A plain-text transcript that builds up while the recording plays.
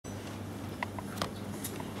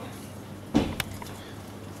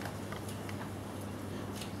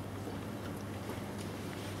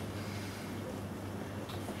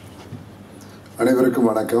அனைவருக்கும்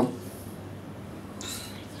வணக்கம்.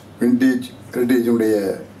 விண்டேஜ் ஹெரிட்டேஜுடைய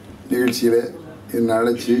நிகழ்ச்சியில் என்னை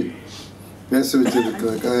அழைச்சி பேச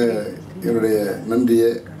வச்சிருக்கிறதுக்காக என்னுடைய நன்றியை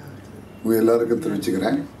உங்கள் எல்லாருக்கும்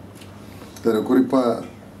தெரிவிச்சுக்கிறேன். இதில் குறிப்பாக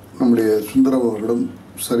நம்முடைய சுந்தரம் அவர்களும்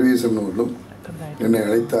சர்வேஸ்வரன் அவர்களும் என்னை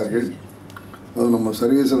அழைத்தார்கள். அது நம்ம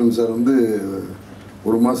சர்வேஸ்வரன் சார்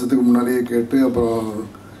ஒரு மாதத்துக்கு முன்னாடியே கேட்டு அப்புறம்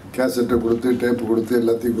கேசட்டை கொடுத்து டேப்பு கொடுத்து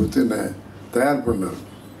எல்லாத்தையும் கொடுத்து என்னை தயார் பண்ணார்.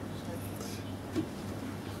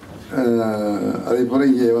 அதே போல்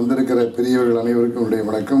இங்கே வந்திருக்கிற பெரியவர்கள் அனைவருக்கும் என்னுடைய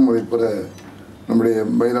வணக்கம். அதே போல் நம்முடைய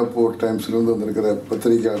மயிலாப்பூர் டைம்ஸ்லேருந்து வந்திருக்கிற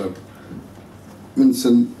பத்திரிகையாளர்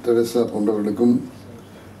வின்சென்ட் டெரேசா போன்றவர்களுக்கும்,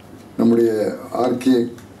 நம்முடைய ஆர்கே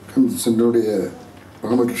கன்சென்டுடைய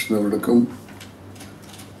ராமகிருஷ்ணன் அவர்களுக்கும்,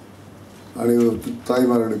 அனைவரும்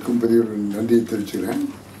தாய்மார்களுக்கும் பெரியவர்கள் நன்றியை தெரிவிச்சுக்கிறேன்.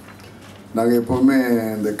 நாங்கள் எப்போவுமே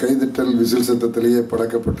இந்த கைதட்டல் விசில் சத்தத்திலேயே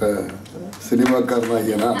பழக்கப்பட்ட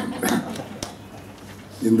சினிமாக்காரனாகிய நான்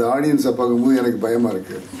இந்த ஆடியன்ஸை பார்க்கும்போது எனக்கு பயமாக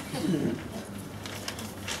இருக்குது.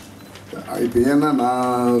 இப்போ ஏன்னா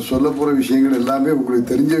நான் சொல்ல போகிற விஷயங்கள் எல்லாமே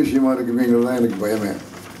உங்களுக்கு தெரிஞ்ச விஷயமா இருக்குமேங்கிறது தான் எனக்கு பயமே.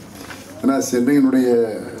 ஏன்னா சென்னையினுடைய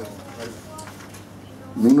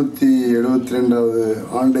 372வது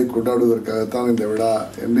ஆண்டை கொண்டாடுவதற்காகத்தான் இந்த விழா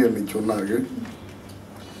என்று என்னை சொன்னார்கள்.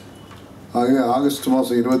 ஆக ஆகஸ்ட்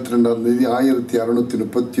மாதம் 22ஆம் தேதி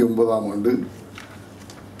 1639ஆம் ஆண்டு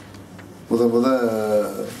முத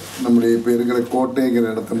நம்முடைய இப்போ இருக்கிற கோட்டைங்கிற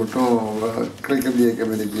இடத்த மட்டும் கிழக்கிந்திய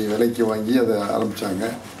கம்பெனிக்கு விலைக்கு வாங்கி அதை ஆரம்பித்தாங்க.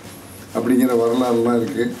 அப்படிங்கிற வரலாறுலாம்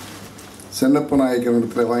இருக்குது. சென்னப்ப நாயக்கன்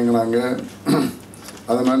இடத்துல வாங்கினாங்க,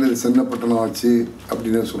 அதனால் இது சென்னப்பட்டணம் ஆச்சு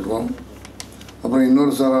அப்படின்னு சொல்கிறோம். அப்புறம்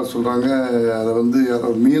இன்னொரு சாரார் சொல்கிறாங்க, அதை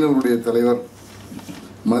யாரோ மீனவருடைய தலைவர்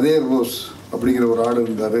மதேர் ரோஸ் அப்படிங்கிற ஒரு ஆடு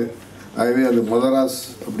இருந்தார், ஆகவே அது மதராஸ்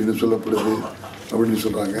அப்படின்னு சொல்லப்படுது அப்படின்னு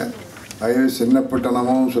சொல்கிறாங்க. ஆகவே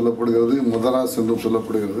சென்னப்பட்டணமும் சொல்லப்படுகிறது, மதராஸ் என்றும்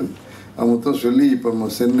சொல்லப்படுகிறது. அது மொத்தம் சொல்லி இப்போ நம்ம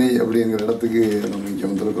சென்னை அப்படிங்கிற இடத்துக்கு நம்ம இங்கே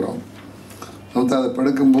வந்திருக்கிறோம். நம்ம அதை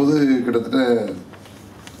படுக்கும்போது கிட்டத்தட்ட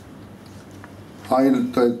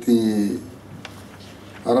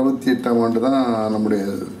 1968ஆம் ஆண்டு தான் நம்முடைய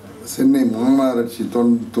சென்னை மாநகராட்சி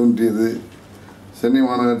தோன்றியது. சென்னை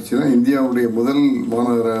மாநகராட்சி தான் இந்தியாவுடைய முதல்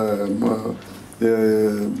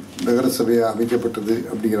நகர சபையாக அமைக்கப்பட்டது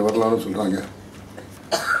அப்படிங்கிற வரலாறு சொல்கிறாங்க.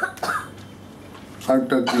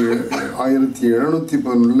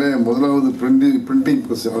 1711 முதலாவது பிரிண்டிங்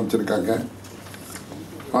ப்ரெஸ் அமைச்சிருக்காங்க.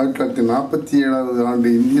 1947ஆவது ஆண்டு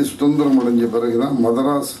இந்திய சுதந்திரம் அடைஞ்ச பிறகுதான்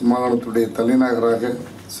மதராஸ் மாகாணத்துடைய தலைநகராக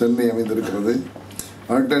சென்னை அமைந்திருக்கிறது.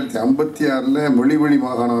 1956 மொழிவழி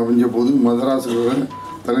மாகாணம் அமைஞ்ச போது மதராஸ்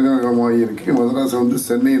தலைநகரமாக இருக்குது. மதராஸ்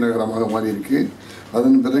சென்னை நகரமாக மாறி இருக்கு.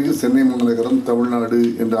 அதன் பிறகு சென்னை மாநகரம் தமிழ்நாடு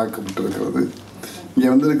என்று ஆக்கப்பட்டிருக்கிறது. இங்கே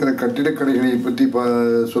இருக்கிற கட்டிடக்கலைகளை பற்றி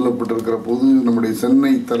சொல்லப்பட்டிருக்கிற போது நம்முடைய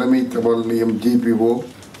சென்னை தலைமை தபால் நிலையம், GPO,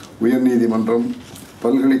 உயர்நீதிமன்றம்,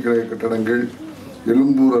 பல்கலைக்கழக கட்டடங்கள்,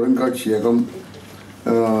 எழும்பூர் அருங்காட்சியகம்,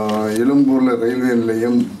 எழும்பூரில் ரயில்வே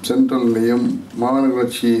நிலையம், சென்ட்ரல் நிலையம்,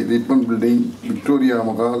 மாநகராட்சி ribbon building, Victoria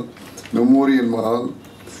Mahal, memorial Mahal,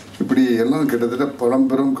 இப்படி எல்லாம் கிட்டத்தட்ட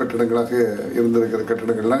பழம்பெரும் கட்டடங்களாக இருந்திருக்கிற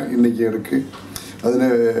கட்டடங்கள்லாம் இன்றைக்கி இருக்குது. அதில்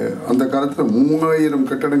அந்த காலத்தில் 3000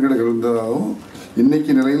 கட்டடங்கள் இருந்தாலும்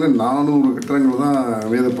இன்றைக்கி நிலையில் 400 கட்டடங்கள் தான்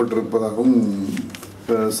எழுதப்பட்டிருப்பதாகவும்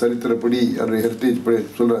சரித்திரப்படி அதனுடைய ஹெரிட்டேஜ் படி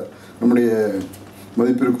சொல்கிற நம்முடைய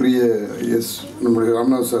மதிப்பிற்குரிய நம்முடைய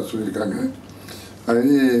ராம்நாத் சார் சொல்லியிருக்காங்க.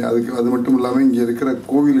 அது மட்டும் இல்லாமல் இங்கே இருக்கிற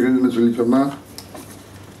கோவில்கள்னு சொல்லி சொன்னால்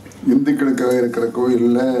இந்துக்களுக்காக இருக்கிற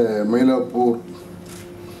கோவிலில் மயிலாப்பூர்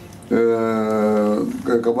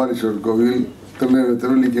கபாலீஸ்வரர் கோவில்,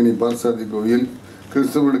 திருவல்லிக்கேணி பார்த்தசாரதி கோவில்,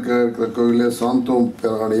 கிறிஸ்தவர்களுக்காக இருக்கிற கோவிலில் சாந்தோம்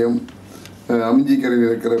பேராலயம், அமிஞ்சிக்கரையில்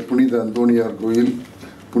இருக்கிற புனித அந்தோணியார் கோயில்,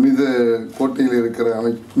 புனித கோட்டையில் இருக்கிற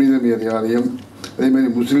புனித மேரி ஆலயம், அதேமாதிரி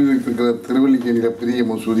முஸ்லீம்களுக்கு இருக்கிற திருவல்லிக்கேணியில் பெரிய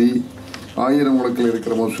மசூதி, 1000 முழக்கில்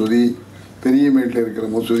இருக்கிற மசூதி, பெரியமேட்டில் இருக்கிற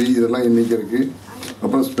மசூதி, இதெல்லாம் இன்றைக்கி இருக்குது.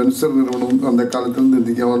 அப்புறம் ஸ்பென்சர் நிறுவனம் அந்த காலத்திலேருந்து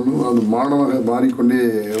இன்றைக்கி வரணும், அது மாணவராக மாறிக்கொண்டே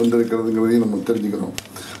வந்திருக்கிறதுங்கிறதையும் நம்ம தெரிஞ்சுக்கிறோம்.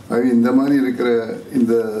 ஆகவே இந்த மாதிரி இருக்கிற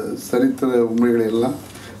இந்த சரித்திர உண்மைகளை எல்லாம்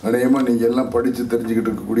அநேகமாக நீங்கள் எல்லாம் படித்து தெரிஞ்சுக்கிட்டு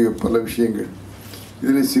இருக்கக்கூடிய பல விஷயங்கள்.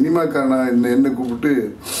 இதில் சினிமாக்காரனா என்ன கூப்பிட்டு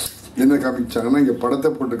என்ன காமிச்சாங்கன்னா, இங்கே படத்தை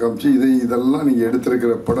போட்டு காமிச்சு இதெல்லாம் நீங்கள்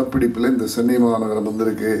எடுத்திருக்கிற படப்பிடிப்பில் இந்த சென்னை மாநகரம்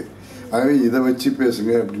வந்திருக்கு, ஆகவே இதை வச்சு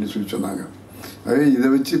பேசுங்க அப்படின்னு சொல்லி சொன்னாங்க. ஆகவே இதை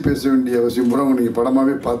வச்சு பேச வேண்டிய அவசியம் கூட நீங்கள்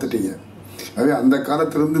படமாகவே பார்த்துட்டீங்க. ஆகவே அந்த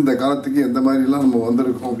காலத்திலேருந்து இந்த காலத்துக்கு எந்த மாதிரிலாம் நம்ம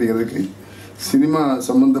வந்திருக்கோம் அப்படிங்கிறதுக்கு சினிமா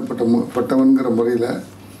சம்மந்தப்பட்டவன்கிற முறையில்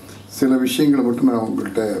சில விஷயங்களை மட்டும் நான்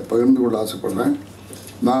உங்கள்கிட்ட பகிர்ந்து கொள்ள ஆசைப்படுறேன்.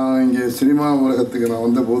 நான் இங்கே சினிமா உலகத்துக்கு நான்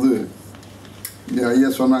வந்தபோது இங்கே ஐயா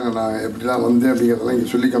சொன்னாங்க, நான் எப்படிலாம் வந்தேன் அப்படிங்கிறதெல்லாம் இங்கே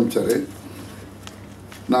சொல்லி காமிச்சார்.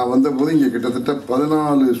 நான் வந்தபோது இங்கே கிட்டத்தட்ட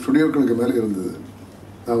 14 ஸ்டுடியோக்களுக்கு மேலே இருந்தது.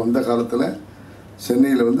 நான் வந்த காலத்தில்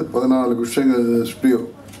சென்னையில் வந்து 14 வருஷங்கள் ஸ்டுடியோ,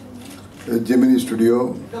 ஜெமினி ஸ்டுடியோ.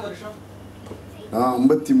 நான்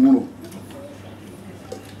 53,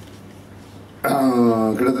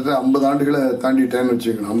 கிட்டத்தட்ட 50 ஆண்டுகளை தாண்டிட்டேன்னு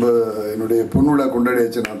வச்சுக்கணும். என்னுடைய பொன்விழா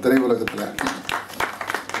கொண்டாடியாச்சு நான் திரையுலகத்தில்.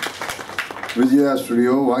 Vijaya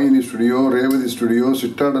studio, Vahini studio, Revathi studio,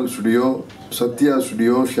 Citadel studio, Sathya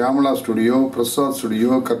studio, Shyamala studio, Prasad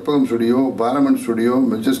studio, Karpagam studio, Balaman studio,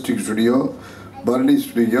 Majestic studio, Purdy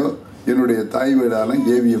studio, என்னுடைய தாய் வீடான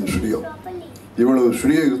ஏவிஎம் ஸ்டுடியோ. இவ்வளவு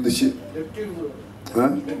ஸ்டுடியோ இருந்துச்சு.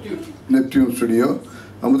 நெப்டியூன் ஸ்டுடியோ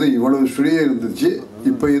இவ்வளவு ஸ்டுடியோ இருந்துச்சு.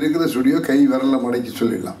 இப்போ இருக்கிற ஸ்டுடியோ கை விரல மடக்கி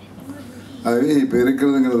சொல்லிடலாம். ஆகவே இப்போ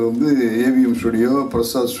இருக்கிறதுங்கிறது வந்து ஏவிஎம் ஸ்டுடியோ,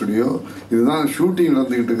 பிரசாத் ஸ்டுடியோ, இதுதான் ஷூட்டிங்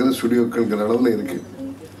நடந்துக்கிட்டு இருக்கிற ஸ்டுடியோக்கள்ங்கிற அளவில் இருக்குது.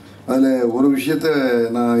 அதில் ஒரு விஷயத்த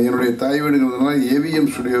நான் என்னுடைய தாய் வீடுங்கிறதுனால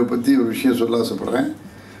ஏவிஎம் ஸ்டுடியோவை பற்றி ஒரு விஷயம் சொல்ல ஆசைப்பட்றேன்.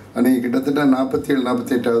 அன்றைக்கி கிட்டத்தட்ட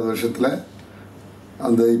 47-48வது வருஷத்தில்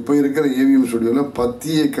அந்த இப்போ இருக்கிற ஏவிஎம் ஸ்டுடியோவில்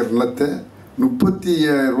 10 ஏக்கர் நிலத்தை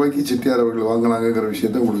 35,000 ரூபாய்க்கு செட்டியார் அவர்கள் வாங்கினாங்கிற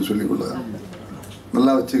விஷயத்த உங்களுக்கு சொல்லிக்கொள்ளுவேன்.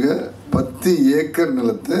 நல்லா வச்சுக்க, 10 ஏக்கர்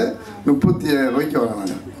நிலத்தை 35,000 ரூபாய்க்கு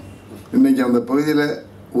வாங்கினாங்க. இன்றைக்கி அந்த பகுதியில்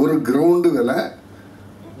ஒரு கிரவுண்டு விலை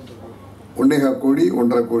 1.25 கோடி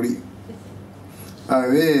 1.5 கோடி.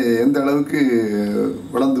 ஆகவே எந்த அளவுக்கு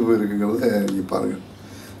வளர்ந்து போயிருக்குங்கிறத நீங்கள் பாருங்கள்.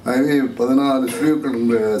 ஆகவே 14 ஸ்டுடியோக்கள்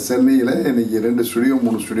சென்னையில் இன்றைக்கி 2 ஸ்டுடியோ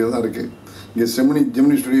 3 ஸ்டுடியோ தான் இருக்குது. இங்கே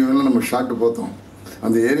ஜெமினி ஸ்டுடியோவில் நம்ம ஷாட்டு பார்த்தோம்.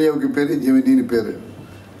 அந்த ஏரியாவுக்கு பேர் ஜெமினின்னு பேர்.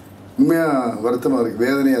 உண்மையாக வருத்தமாக இருக்குது,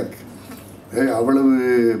 வேதனையாக இருக்குது. அவ்வளவு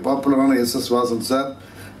பாப்புலரான எஸ் வாசன் சார்,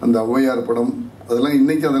 அந்த ஔவையார் படம், அதெல்லாம்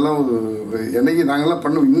இன்றைக்கி அதெல்லாம் என்னைக்கு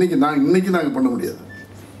நாங்கள்லாம் இன்றைக்கி நாங்கள் பண்ண முடியாது.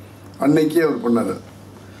 அன்னைக்கே அவர் பண்ணார்.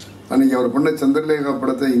 அன்றைக்கி அவர் பண்ண சந்திரலேகா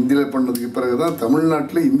படத்தை ஹிந்தியில் பண்ணதுக்கு பிறகு தான்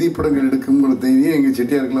தமிழ்நாட்டில் இந்தி படங்கள் எடுக்குங்கிற தைரியம் எங்கள்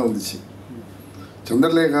செட்டியாருக்கெல்லாம் வந்துச்சு.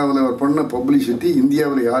 சந்திரலேகாவில் அவர் பண்ண பப்ளிசிட்டி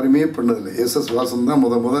இந்தியாவில் யாருமே பண்ணதில்லை. எஸ் வாசன் தான்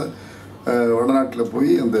முத வடநாட்டில்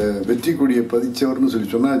போய் அந்த வெற்றி கொடியை பதிச்சவர்னு சொல்லி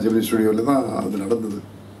சொன்னால் ஜெமினி ஸ்டுடியோவில் தான் அது நடந்தது.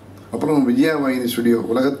 அப்புறம் விஜயா வாகினி ஸ்டுடியோ,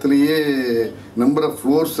 உலகத்திலேயே நம்பர் ஆஃப்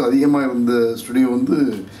ஃப்ளோர்ஸ் அதிகமாக இருந்த ஸ்டுடியோ வந்து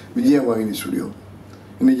விஜயா வாகினி ஸ்டுடியோ.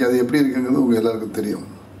 இன்றைக்கி அது எப்படி இருக்குங்கிறது உங்கள் எல்லாருக்கும் தெரியும்.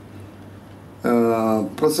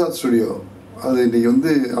 பிரசாத் ஸ்டுடியோ, அது இன்றைக்கி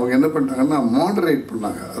வந்து அவங்க என்ன பண்ணிட்டாங்கன்னா மாடரேட்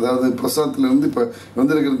பண்ணாங்க. அதாவது பிரசாத்லேருந்து இப்போ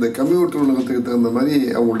வந்திருக்கிற இந்த கம்ப்யூட்டர் உலகத்துக்கு தகுந்த மாதிரி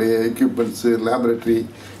அவங்களுடைய எக்யூப்மெண்ட்ஸு, லேபரேட்டரி,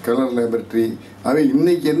 கலர் லேபரேட்டரி, அவை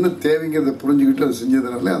இன்றைக்கி என்ன தேவைங்கிறத புரிஞ்சுக்கிட்டு அதை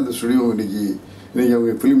செஞ்சதுனால அந்த ஸ்டுடியோ இன்றைக்கி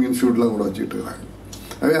அவங்க ஃபிலிம் இன்ஸ்டியூட்லாம் கூட வச்சுக்கிட்டு இருக்கிறாங்க.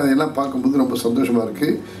 அவை அதையெல்லாம் பார்க்கும்போது ரொம்ப சந்தோஷமாக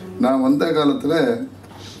இருக்குது. நான் வந்த காலத்தில்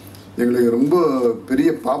எங்களுக்கு ரொம்ப பெரிய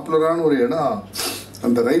பாப்புலரான ஒரு இடம்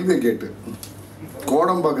அந்த ரயில்வே கேட்டு,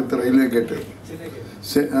 கோடம்பாக்கத்து ரயில்வே கேட்டு.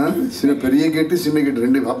 பெரிய கேட்டு, சின்ன கேட்டு,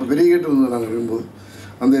 2. அப்போ பெரிய கேட்டு இருந்தது நாங்கள் இருக்கும்போது.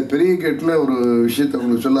 அந்த பெரிய கேட்டில் ஒரு விஷயத்தை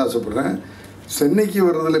உங்களுக்கு சொல்ல ஆசைப்பட்றேன். சென்னைக்கு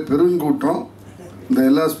வர்றதில் பெருங்கூட்டம், இந்த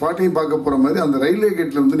எல்லா ஸ்பாட்டையும் பார்க்க போகிற மாதிரி அந்த ரயில்வே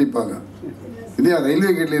கேட்டில் வந்து நிற்பாங்க. இல்லையா,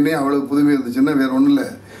 ரயில்வே கேட்டில் என்ன அவ்வளோ புதுமை இருந்துச்சுன்னா வேறு ஒன்றும் இல்லை,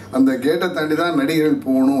 அந்த கேட்டை தாண்டி தான் நடிகர்கள்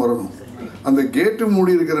போகணும் வரணும். அந்த கேட்டு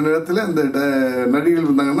மூடி இருக்கிற நேரத்தில் அந்த நடிகர்கள்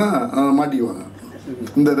இருந்தாங்கன்னா மாட்டிக்குவாங்க.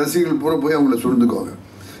 இந்த ரசிகர்கள் பூரா போய் அவங்கள சூழ்ந்துக்குவாங்க.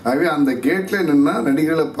 ஆகவே அந்த கேட்டில் நின்னா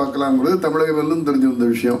நடிகர்களை பார்க்கலாங்கிறது தமிழகம் தெரிஞ்சு வந்த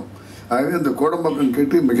விஷயம். ஆகவே அந்த கோடம்பாக்கம்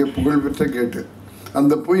கேட்டு மிக புகழ்பெற்ற கேட்டு.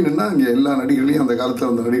 அந்த போய் நின்னா அங்கே எல்லா நடிகர்களையும் அந்த காலத்தில்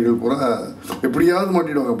அந்த நடிகர்கள் பூரா எப்படியாவது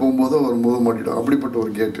மாட்டிடுவாங்க, போகும்போதோ வரும்போதோ மாட்டிடுவாங்க. அப்படிப்பட்ட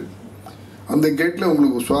ஒரு கேட்டு. அந்த கேட்டில்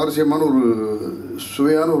உங்களுக்கு சுவாரஸ்யமான ஒரு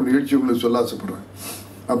சுவையான ஒரு நிகழ்ச்சி உங்களுக்கு சொல்ல ஆசைப்படுறேன்.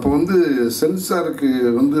 அப்போ வந்து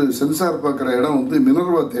சென்சார் பார்க்குற இடம் வந்து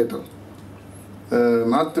மினர்வா தியேட்டர்,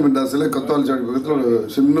 நார்த் மெட்ராஸில் கொத்தவால் சாவடி பக்கத்தில் ஒரு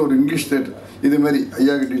சின்ன ஒரு இங்கிலீஷ் தியேட்டர். இது மாதிரி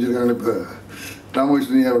ஐயா கட்டி வச்சுருக்காங்க. இப்போ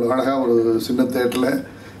ராமகிருஷ்ணன் அவ்வளோ அழகாக ஒரு சின்ன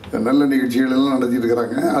தியேட்டரில் நல்ல நிகழ்ச்சிகள் எல்லாம் நடத்திட்டு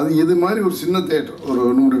இருக்கிறாங்க. அது இது மாதிரி ஒரு சின்ன தியேட்டர், ஒரு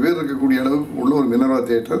 100 பேர் இருக்கக்கூடிய அளவுக்கு உள்ள ஒரு மினர்வா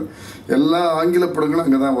தியேட்டர். எல்லா ஆங்கில படங்களும்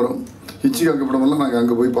அங்கே தான் வரும். ஹிச்சிகாக் படமெல்லாம் நாங்கள்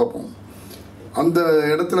அங்கே போய் பார்ப்போம். அந்த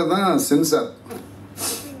இடத்துல தான்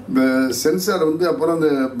இந்த சென்சார் வந்து அப்புறம் அந்த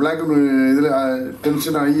பிளாக் அண்ட் இதில்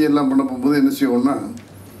டென்ஷன் ஆகி எல்லாம் பண்ண போகும்போது என்ன செய்வோம்னா,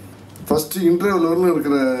 ஃபஸ்ட்டு இன்டர்வல்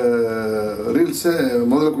இருக்கிற ரீல்ஸை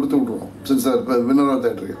முதல்ல கொடுத்து விட்ருவோம் சென்சார் இப்போ மினர்வா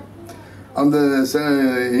தியேட்டருக்கு. அந்த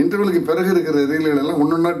இன்டர்வலுக்கு பிறகு இருக்கிற ரீல்கள் எல்லாம்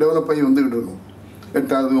ஒன்றொன்னா டெவலப் ஆகி வந்துக்கிட்டு இருக்கும்.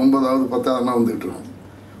 8வது 9வது 10வதுலாம் வந்துக்கிட்டு இருக்கும்.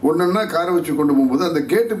 ஒன்றொன்னா காரை வச்சு கொண்டு போகும்போது அந்த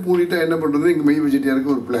கேட்டு மூடிட்டா என்ன பண்ணுறது, இங்கே மெய்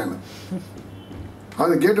வச்சுட்டியாருக்கு ஒரு பிளான்.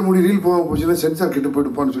 அந்த கேட்டு மூடி ரீல் போக போச்சுன்னா சென்சார் கெட்டு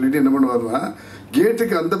போயிட்டுப்பான்னு சொல்லிட்டு என்ன பண்ணுவாருன்னா,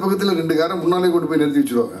 கேட்டுக்கு அந்த பக்கத்தில் 2 காரை முன்னாலே கொண்டு போய் நிறுத்தி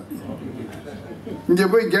வச்சுருவாங்க. இங்கே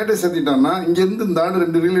போய் கேட்டை சேர்த்திட்டான்னா இங்கேருந்து இந்த ஆடு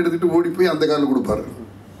 2 ரீல் எடுத்துகிட்டு ஓடி போய் அந்த காரில் கொடுப்பாரு.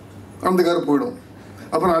 அந்த கார் போயிடும்.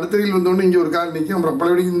 அப்புறம் அடுத்த ரீல் வந்தோடனே இங்கே ஒரு கார் நிற்கும். அப்புறம்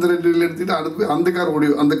பழைய இந்த 2 ரீல் எடுத்துகிட்டு அடுத்து அந்த கார்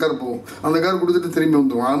அந்த கார் போகும். அந்த கார் கொடுத்துட்டு திரும்பி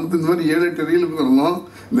வந்துடுவோம். இந்த மாதிரி 7-8 ரீலுக்கு வரணும்.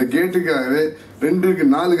 இந்த கேட்டுக்காகவே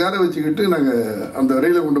 4 காரை வச்சுக்கிட்டு நாங்கள் அந்த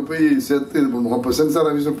ரயிலை கொண்டு போய் சேர்த்து இது பண்ணுவோம். அப்போ சென்சார்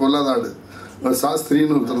ஆஃபீஸர் பொல்லாத ஆடு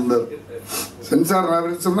சாஸ்திரின்னு ஒருத்தர் இருந்தார். சென்சார்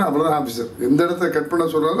ஆஃபீஸர்னா அவ்வளோதான் ஆஃபீஸர். எந்த இடத்த கட் பண்ண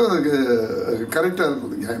சொல்கிறாலும் அதுக்கு கரெக்டாக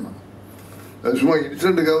இருக்கும் நியாயமாக. அது சும்மா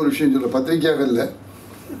இன்சிடென்ட்டுக்காக ஒரு விஷயம் சொல்ல, பத்திரிக்கையாக இல்லை.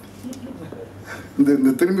 இந்த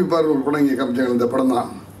திரும்பி பாரு ஒரு படம் இங்கே காமிச்சாங்க, இந்த படம் தான்.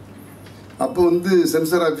 அப்போ வந்து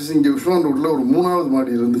சென்சார் ஆஃபீஸ் இங்கே விஸ்வநாத் ரோட்டில் ஒரு 3வது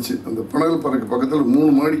மாடி இருந்துச்சு. அந்த பனகல் பார்க்கு பக்கத்தில் 3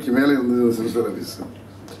 மாடிக்கு மேலே இருந்தது சென்சார் ஆஃபீஸ்.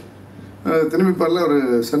 திரும்பி பாரில் ஒரு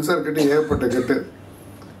சென்சார் கட்டு ஏகப்பட்ட கட்டு.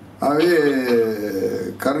 ஆகவே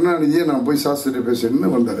கருணாநிதியை நான் போய் சாஸ்திரி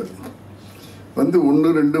பேசுன்னு வந்தார். வந்து 1,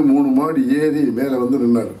 2, 3 மாடி ஏறி மேலே வந்து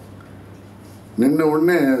நின்னார். நின்ன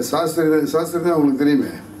உடனே சாஸ்திரி தான் அவங்களுக்கு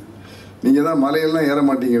தெரியுமே, நீங்கள் தான் மலையெல்லாம் ஏற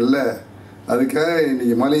மாட்டீங்கல்ல, அதுக்காக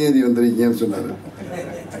இன்றைக்கி மலையேறி வந்துருக்கீங்கன்னு சொன்னார்.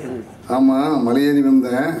 ஆமாம், மலையேறி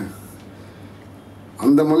வந்தேன்.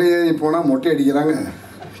 அந்த மலையேறி போனால் மொட்டை அடிக்கிறாங்க,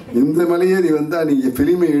 இந்த மலையேறி வந்தால் நீங்கள்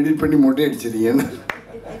ஃபிலிமை எடிட் பண்ணி மொட்டை அடிச்சிருக்கீங்கன்னு.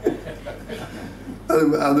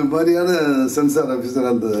 அது மாதிரியான சென்சார்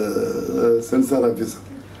ஆஃபீஸர் அந்த சென்சார் ஆஃபீஸர்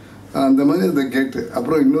அந்த மாதிரி அந்த கேட்டு.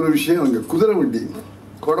 அப்புறம் இன்னொரு விஷயம், அங்கே குதிரை வண்டி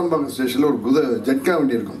கோடம்பாக்கம் ஸ்டேஷனில் ஒரு ஜட்கா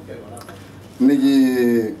வண்டி இருக்கும். இன்றைக்கி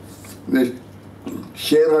இந்த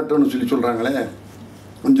ஷேர் ஆட்டோன்னு சொல்லி சொல்கிறாங்களே,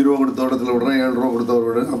 5 ரூபா கொடுத்த இடத்துல விடுறேன், 7 ரூபா கொடுத்த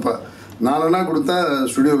விடுறேன். அப்போ 4 அணா கொடுத்தா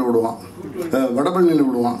ஸ்டுடியோவில் விடுவான், வடபழனியில்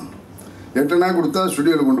விடுவான். 8 அணா கொடுத்தா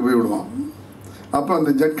ஸ்டுடியோவில் கொண்டு போய் விடுவான். அப்போ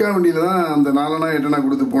அந்த ஜட்கா வண்டியில் தான் அந்த 4 அணா 8 அணா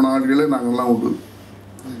கொடுத்து போன ஆட்களே நாங்கள்லாம் உண்டு.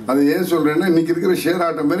 அது ஏன் சொல்கிறேன்னா, இன்றைக்கி இருக்கிற ஷேர்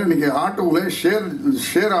ஆட்டோ மாரி இன்றைக்கி ஆட்டோவில்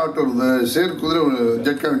ஷேர் ஆட்டோ இருந்தது, ஷேர் குதிரை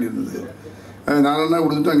ஜட்கா வண்டி இருந்தது. 4 அணா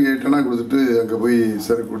கொடுத்துட்டு அங்கே 8 அணா கொடுத்துட்டு அங்கே போய்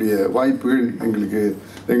சேரக்கூடிய வாய்ப்புகள் எங்களுக்கு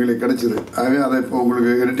கிடைச்சிது. ஆகவே அதை இப்போ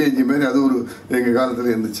உங்களுக்கு ஹெரிட்டேஜ் மாரி அது ஒரு எங்கள்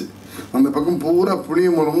காலத்தில் இருந்துச்சு. அந்த பக்கம் பூரா புளிய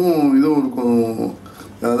மரமும் இதுவும் இருக்கும்.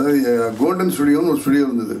 அதாவது கோல்டன் ஸ்டுடியோன்னு ஒரு ஸ்டுடியோ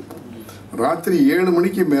இருந்தது. ராத்திரி 7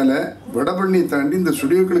 மணிக்கு மேலே வடபழனி தாண்டி இந்த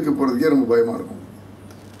ஸ்டுடியோக்களுக்கு போகிறதுக்கே ரொம்ப பயமாக இருக்கும்.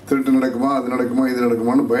 திருட்டு நடக்குமா, அது நடக்குமா, இது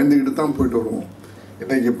நடக்குமான்னு பயந்துக்கிட்டு தான் போயிட்டு வருவோம்.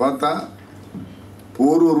 இன்றைக்கி பார்த்தா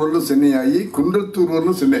போரூர் வரலும் சென்னை ஆகி குன்றத்தூர்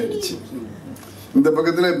வரலும் சென்னை ஆகிடுச்சு. இந்த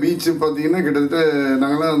பக்கத்தில் பீச்சு பார்த்தீங்கன்னா கிட்டத்தட்ட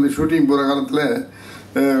நாங்களாம் அந்த ஷூட்டிங் போகிற காலத்தில்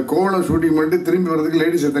கோவளம் ஷூட்டிங் பண்ணிட்டு திரும்பி வர்றதுக்கு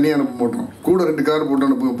லேடிஸை தனியாக அனுப்ப மாட்டோம், கூட 2 கார் போட்டு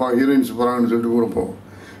அனுப்புங்கப்பா, ஹீரோயின்ஸ் போகிறாங்கன்னு சொல்லிட்டு கூட போவோம்.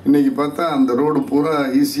 இன்றைக்கி பார்த்தா அந்த ரோடு பூரா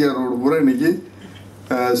ஈஸியாக ரோடு பூரா இன்றைக்கி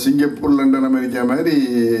சிங்கப்பூர், லண்டன், அமெரிக்கா மாதிரி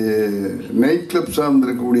நைட் கிளப்ஸாக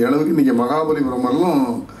இருந்திருக்கக்கூடிய அளவுக்கு இன்றைக்கி மகாபலிபுரம் வரலும்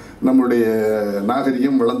நம்மளுடைய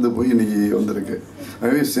நாகரிகம் வளர்ந்து போய் இன்றைக்கி வந்திருக்கு.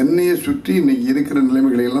 ஆகவே சென்னையை சுற்றி இன்றைக்கி இருக்கிற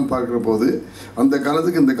நிலைமைகளை எல்லாம் பார்க்குற போது அந்த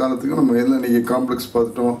காலத்துக்கு இந்த காலத்துக்கு நம்ம எல்லாம் இன்றைக்கி காம்ப்ளெக்ஸ்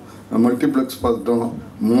பார்த்துட்டோம், மல்டிப்ளெக்ஸ் பார்த்துட்டோம்,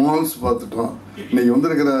 மால்ஸ் பார்த்துட்டோம். இன்றைக்கி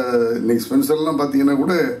வந்திருக்கிற இன்றைக்கி ஸ்பென்சர்லாம் பார்த்தீங்கன்னா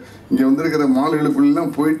கூட இங்கே வந்திருக்கிற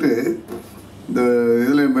மால்களுக்குள்ளெலாம் போயிட்டு இந்த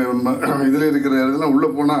இதில் இருக்கிற இதெல்லாம்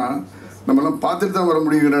உள்ளே போனால் நம்மளாம் பார்த்துட்டு தான் வர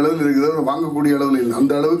முடியுங்கிற அளவில் இருக்கிறத வாங்கக்கூடிய அளவில் இல்லை.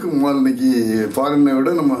 அந்த அளவுக்கு மால் இன்னைக்கு ஃபாரினை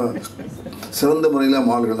விட நம்ம சிறந்த முறையில்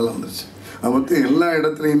மால்களெல்லாம் வந்துருச்சு. அது வந்து எல்லா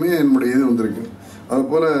இடத்துலையுமே என்னுடைய இது வந்திருக்கு.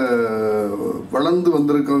 அதுபோல் வளர்ந்து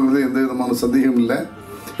வந்திருக்கோங்கிறது எந்த விதமான சந்தேகம் இல்லை.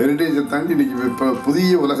 ஹெரிட்டேஜை தாண்டி இன்றைக்கி இப்போ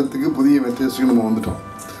புதிய உலகத்துக்கு புதிய மெத்தேஜுக்கு நம்ம வந்துட்டோம்.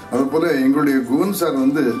 அதுபோல் எங்களுடைய குவன் சார்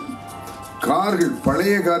வந்து கார்கள்,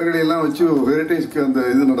 பழைய கார்களையெல்லாம் வச்சு ஹெரிட்டேஜ்க்கு அந்த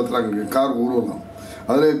இது நடத்துகிறாங்க, கார் ஊர்வலம்.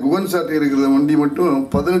 அதில் குவன் சாட்டி இருக்கிற வண்டி மட்டும்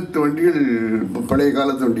 18 வண்டிகள் பழைய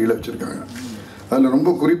காலத்து வண்டிகளை வச்சுருக்காங்க. அதில்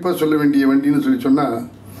ரொம்ப குறிப்பாக சொல்ல வேண்டிய வண்டின்னு சொல்லி சொன்னால்,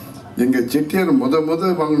 எங்கள் செட்டியார் முத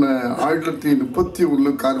வாங்கின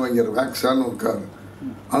 1931 கார் வாங்கியார், வேக்ஸான்னு ஒரு கார்.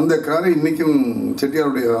 அந்த காரை இன்றைக்கும்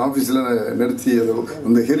செட்டியாருடைய ஆஃபீஸில் நிறுத்தி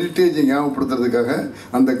அந்த ஹெரிட்டேஜை ஞாபகப்படுத்துறதுக்காக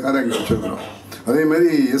அந்த காரை அங்கே வச்சுருக்கிறோம். அதே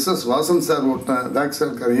மாதிரி SS வாசன் சார் ஓட்டின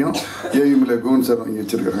வேக்ஸால் காரையும் ஏவிஎம்ல குவன் சார் வாங்கி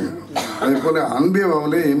வச்சுருக்கிறாங்க. அதே போல்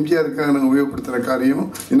அன்பேவாவிலே எம்ஜிஆருக்காக நாங்கள் உபயோகப்படுத்துகிற காரையும்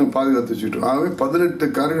இன்னும் பாதுகாத்து வச்சுக்கிட்டோம். ஆகவே 18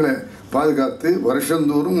 கார்களை பாதுகாத்து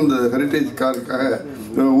வருஷந்தோறும் இந்த ஹெரிட்டேஜ் காருக்காக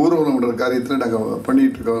ஊர்வலம் பண்ணுற காரியத்தில் நாங்கள்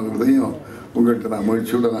பண்ணிகிட்டு இருக்கோங்கிறதையும் உங்கள்கிட்ட நான்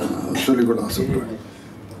மகிழ்ச்சியோடு நான் சொல்லிக்கொள்ள ஆசைப்படுறேன்.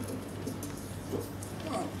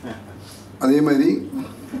 அதே மாதிரி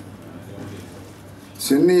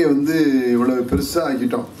சென்னையை வந்து இவ்வளோ பெருசாக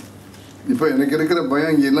ஆக்கிட்டோம். இப்போ எனக்கு இருக்கிற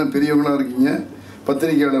பயம், இங்கே எல்லாம் பெரியவங்களாம் இருக்கீங்க,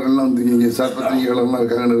 பத்திரிகையாளர்கள்லாம் வந்துருக்கீங்க, சார் பத்திரிகையாளர்லாம்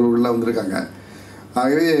இருக்காங்க, நிறுவனங்கள்லாம் வந்திருக்காங்க.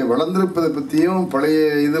 ஆகவே வளர்ந்துருப்பதை பற்றியும் பழைய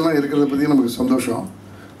இதெல்லாம் இருக்கிறத பற்றியும் நமக்கு சந்தோஷம்.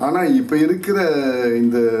 ஆனால் இப்போ இருக்கிற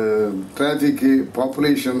இந்த டிராஃபிக்கு,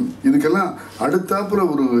 பாப்புலேஷன், இதுக்கெல்லாம் அடுத்தாப்புல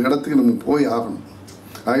ஒரு இடத்துக்கு நம்ம போய் ஆகணும்.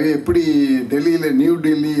 ஆகவே எப்படி டெல்லியில் நியூ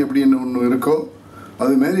டெல்லி அப்படின்னு ஒன்று இருக்கோ,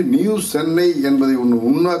 அதுமாரி நியூ சென்னை என்பதை ஒன்று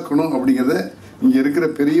உண்டாக்கணும். அப்படிங்கிறத இங்கே இருக்கிற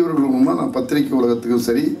பெரியவர்கள் மூலமாக நான் பத்திரிகை உலகத்துக்கும்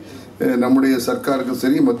சரி, நம்முடைய சர்க்காருக்கும்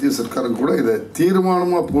சரி, மத்திய சர்க்காருக்கும் கூட இதை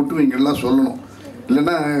தீர்மானமாக போட்டு நீங்கள்லாம் சொல்லணும்.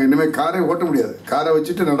 இல்லைன்னா இனிமேல் காரை ஓட்ட முடியாது. காரை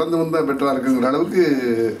வச்சுட்டு நடந்து வந்தால் பெட்டராக இருக்குங்கிற அளவுக்கு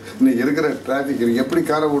இன்றைக்கி இருக்கிற டிராஃபிக் இருக்குது. எப்படி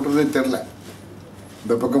காரை ஓட்டுறதே தெரில.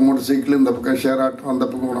 இந்த பக்கம் மோட்டர் சைக்கிள், இந்த பக்கம் ஷேர் ஆட்டோ, அந்த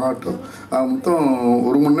பக்கம் ஒரு ஆட்டோ. மொத்தம்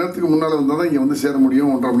 1 மணி நேரத்துக்கு முன்னால் வந்தால் தான் இங்கே வந்து சேர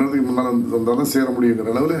முடியும், 1.5 மணி நேரத்துக்கு முன்னால் வந்தால் தான் சேர முடியுங்கிற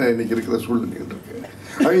அளவில் இன்றைக்கி இருக்கிற சூழ்நிலைகள் இருக்குது.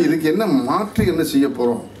 ஆக இதுக்கு என்ன மாற்று என்ன செய்ய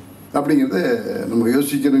போகிறோம் அப்படிங்கிறத நம்ம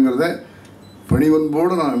யோசிக்கணுங்கிறத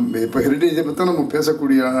பணிவன்போடு நான் இப்போ ஹெரிட்டேஜை பற்றி நம்ம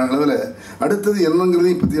பேசக்கூடிய அளவில் அடுத்தது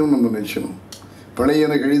என்னங்கிறதையும் பற்றியும் நம்ம நினைச்சணும்.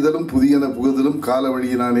 பழையன கழிதலும் புதியன புகுதலும் கால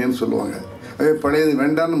வழியினானேன்னு சொல்லுவாங்க. பழையது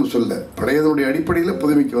வேண்டான்னு நம்ம சொல்ல, பழையதனுடைய அடிப்படையில்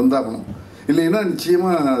புதுமைக்கு வந்தாகணும். இல்லைன்னா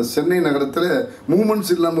நிச்சயமாக சென்னை நகரத்தில்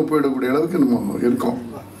மூமெண்ட்ஸ் இல்லாமல் போயிடக்கூடிய அளவுக்கு நம்ம இருக்கோம்.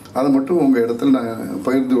 அதை மட்டும் உங்கள் இடத்துல நான்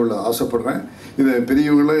பகிர்ந்து கொள்ள ஆசைப்பட்றேன். இதை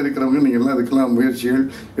பெரியவங்களாம் இருக்கிறவங்க நீங்கள்லாம் அதுக்கெல்லாம் முயற்சிகள்,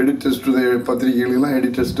 எடிட்டர்ஸ் பத்திரிகைகள்லாம்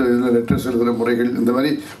எடிட்டர்ஸ் இதில் லெட்டர்ஸ் எழுதுகிற முறைகள், இந்த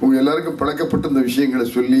மாதிரி உங்கள் எல்லாருக்கும் பழக்கப்பட்ட இந்த விஷயங்களை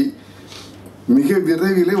சொல்லி மிக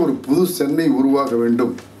விரைவிலே ஒரு புது சென்னை உருவாக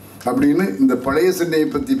வேண்டும் அப்படின்னு இந்த பழைய சென்னையை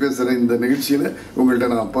பற்றி பேசுகிற இந்த நிகழ்ச்சியில் உங்கள்கிட்ட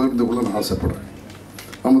நான் பகிர்ந்து கொள்ள நான் ஆசைப்பட்றேன்.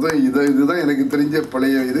 தான் இதுதான் எனக்கு தெரிஞ்ச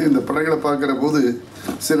பழைய இது. இந்த படங்களை பார்க்குற போது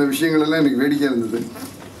சில விஷயங்கள்லாம் எனக்கு வேடிக்கையாக இருந்தது.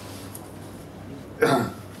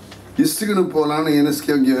 இஸ்டுக்குன்னு போகலான்னு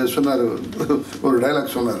என்எஸ்கே இங்கே சொன்னார், ஒரு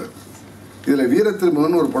டைலாக் சொன்னார். இதில்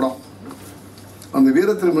வீரத்திருமகன் ஒரு படம், அந்த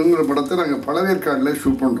வீரத்திருமகன் படத்தை நாங்கள் பழவேற்காடில்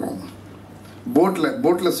ஷூட் பண்ணுறோம்.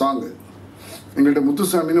 போட்டில் சாங்கு. எங்கள்கிட்ட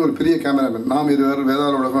முத்துசாமின்னு ஒரு பெரிய கேமராமேன், நாம் இருவர்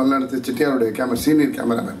வேதாள உலகம் எல்லாம் எடுத்து சிட்டியாருடைய சீனியர்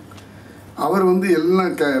கேமராமேன். அவர்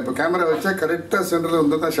எல்லாம் இப்போ கேமரா வச்சா கரெக்டாக சென்டரில்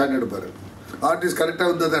வந்து தான் ஷாட் எடுப்பார். ஆர்டிஸ்ட்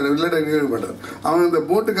கரெக்டாக வந்து அதை விளையாட மாட்டார். அவன் இந்த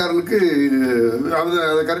போட்டுக்காரனுக்கு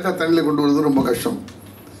அதை கரெக்டாக தண்ணியில் கொண்டு வரது ரொம்ப கஷ்டம்.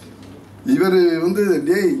 இவர்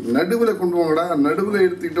டேய் நடுவில் கொண்டு வாங்கடா, நடுவில்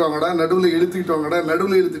எடுத்துக்கிட்டு வாங்கடா, நடுவில் இழுத்துக்கிட்டு வாங்கடா,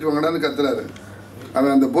 நடுவில் இழுத்துட்டு வாங்கடான்னு கத்துறாரு.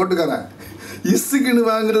 அவன் அந்த போட்டுக்காரன் இசுக்குன்னு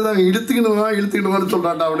வாங்குறது அவன் இழுத்துக்கிடுவான்னு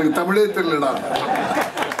சொல்றான்டா. அவனுக்கு தமிழே தெரியலடா.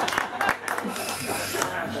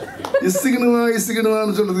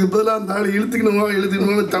 இசுக்கணுவான்னு சொல்றது இப்போதெல்லாம் அந்த ஆள்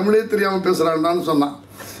இழுத்துக்கணுவான்னு தமிழே தெரியாமல் பேசுறான்டான்னு சொன்னான்.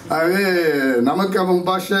 ஆகவே நமக்கு அவன்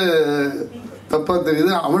பாஷை தப்பாக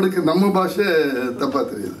தெரியுது, அவனுக்கு நம்ம பாஷை தப்பாக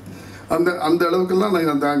தெரியுது. அந்த அளவுக்கெல்லாம்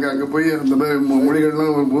நாங்கள் அங்கே போய் அந்த மாதிரி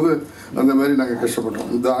மொழிகள்லாம் வரும்போது அந்த மாதிரி நாங்கள் கஷ்டப்பட்டோம்.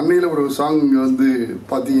 இந்த அன்னையில் ஒரு சாங்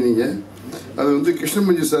பார்த்தீங்க நீங்கள், அது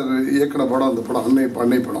கிருஷ்ணமஞ்சி சார் இயக்கின படம். அந்த படம்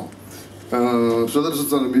அன்னை படம்,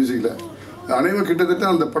 சுதர்சன் சார் மியூசிக்கில். அனைவரும் கிட்டத்தட்ட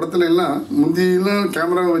அந்த படத்துல எல்லாம் முந்தியெல்லாம்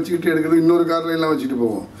கேமராவை வச்சுக்கிட்டு எடுக்கிறது, இன்னொரு காரில் எல்லாம் வச்சுக்கிட்டு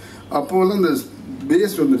போவோம். அப்போல்லாம் அந்த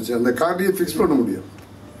பேஸ் வந்துருச்சு, அந்த கார்டையே ஃபிக்ஸ் பண்ண முடியும்.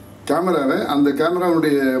 கேமராவை அந்த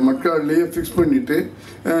கேமராவுடைய மட்காட்லேயே ஃபிக்ஸ் பண்ணிவிட்டு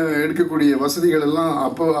எடுக்கக்கூடிய வசதிகள் எல்லாம்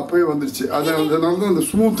அப்போவே வந்துருச்சு. அதனால தான் அந்த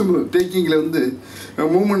ஸ்மூத் டேக்கிங்கில்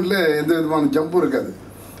மூமெண்ட்டில் எந்த விதமான ஜம்பும் இருக்காது.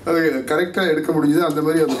 அது கரெக்டாக எடுக்க முடியுது. அந்த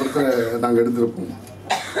மாதிரி அந்த படத்தை நாங்கள் எடுத்துருப்போம்.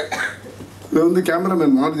 இது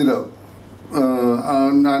கேமராமேன் மாருதிராவ்,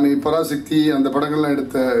 நான் பராசக்தி அந்த படங்கள்லாம்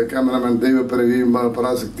எடுத்த கேமராமேன். தெய்வப்பிறவி,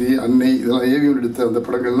 பராசக்தி, அன்னை, இதெல்லாம் ஏவியோடு எடுத்த அந்த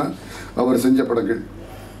படங்கள்லாம் அவர் செஞ்ச படங்கள்.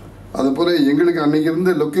 அதுபோல் எங்களுக்கு அன்றைக்கி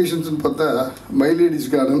இருந்த லொக்கேஷன்ஸ்னு பார்த்தா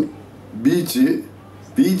மைலேடிஸ் garden, beach,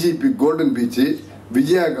 PGP golden beach,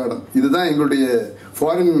 Vijaya garden, இதுதான் எங்களுடைய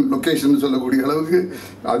ஃபாரின் லொக்கேஷன் சொல்லக்கூடிய அளவுக்கு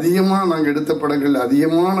அதிகமாக நாங்கள் எடுத்த படங்கள்,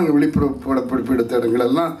 அதிகமாக நாங்கள் வெளிப்புறப்படப்பிடிப்பு எடுத்த இடங்கள்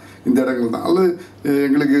எல்லாம் இந்த இடங்கள் தான். அல்லது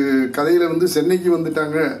எங்களுக்கு கதையில் சென்னைக்கு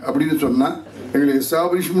வந்துட்டாங்க அப்படின்னு சொன்னால் எங்களுக்கு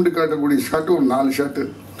எஸ்டாப்ளிஷ்மெண்ட்டு காட்டக்கூடிய ஷாட்டு ஒரு 4 ஷாட்டு.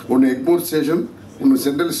 ஒன்று எக்மோர் ஸ்டேஷன், ஒன்று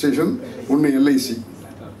சென்ட்ரல் ஸ்டேஷன், ஒன்று எல்ஐசி.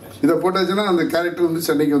 இதை போட்டாச்சுன்னா அந்த கேரக்டர்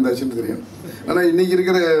சென்னைக்கு வந்தாச்சுன்னு தெரியும். ஆனால் இன்றைக்கி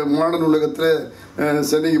இருக்கிற மாடர்ன் உலகத்தில்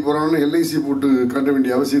சென்னைக்கு போகிறோன்னு எல்ஐசி போட்டு காட்ட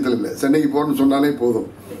வேண்டிய அவசியத்தில் இல்லை. சென்னைக்கு போகிறோன்னு சொன்னாலே போதும்.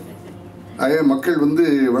 அதே மக்கள்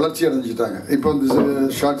வளர்ச்சி அடைஞ்சிட்டாங்க. இப்போ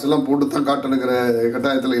ஷார்ட்ஸ் எல்லாம் போட்டு தான் காட்டணுங்கிற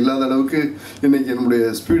கட்டாயத்தில் இல்லாத அளவுக்கு இன்றைக்கி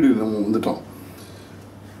நம்முடைய ஸ்பீடு நம்ம வந்துட்டோம்.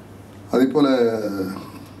 அதே போல்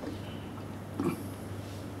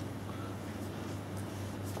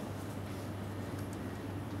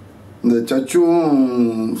இந்த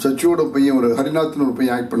சச்சுவோட பையன், ஒரு ஹரிநாத்னு ஒரு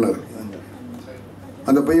பையன் ஆக்ட் பண்ணார்.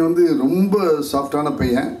 அந்த பையன் ரொம்ப சாஃப்டான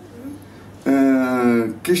பையன்.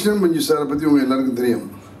 கிருஷ்ணன் மஞ்சு சாரை பற்றி உங்கள் எல்லாருக்கும் தெரியும்.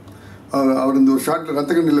 அவர் இந்த ஒரு ஷார்ட்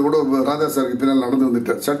ரத்தக்கண்டியில் கூட ராதா சாருக்கு பின்னால் நடந்து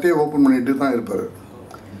வந்துட்டார். சட்டையை ஓப்பன் பண்ணிட்டு தான் இருப்பார்.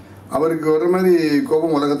 அவருக்கு வர மாதிரி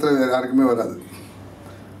கோபம் உலகத்தில் வேறு யாருக்குமே வராது.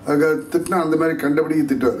 அதுக்காக திட்டினா அந்த மாதிரி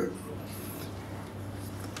கண்டபடிக்கு திட்டுவார்.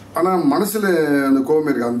 ஆனால் மனசில் அந்த கோபம்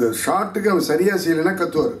இருக்குது. அந்த ஷார்ட்டுக்கு அவர் சரியாக செய்யலைன்னா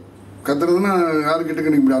கத்துவார். கத்துறதுன்னா யாருக்கிட்ட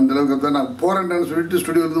கணிக்க முடியும். அந்தளவுக்கு கத்துவா. நான் போகிறேன்டான்னு சொல்லிட்டு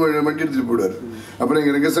ஸ்டுடியோ வண்டி எடுத்துகிட்டு போயிடுவார். அப்புறம்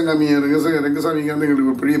எங்கள் ரங்கசாமிங்க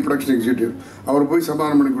எங்களுக்கு ஒரு பெரிய ப்ரொடக்ஷன் எக்ஸிக்யூட்டிவ், அவர் போய்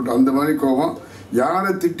சமாதானம் பண்ணி கொடுத்தோம். அந்த மாதிரி கோபம்.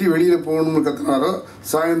 யாரை திட்டி வெளியில் போகணும்னு கத்துனாரோ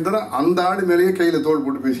சாயந்தரம் அந்த ஆடு மேலேயே கையில் தோல்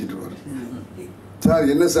போட்டு பேசிகிட்டு இருவார். சார்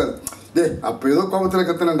என்ன சார், அப்போ ஏதோ கோபத்தில்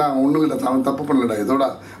கத்துனேன்டா, ஒன்றும் இல்லை, அவன் தப்பு பண்ணலடா, ஏதோடா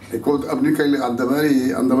அப்படின்னு கையில்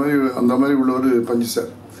அந்த மாதிரி உள்ள ஒரு பஞ்சு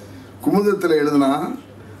சார். குமுதத்தில் எழுதுனா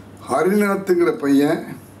ஹரிநாத்துங்கிற பையன்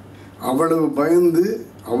அவ்வளவு பயந்து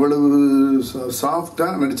அவ்வளவு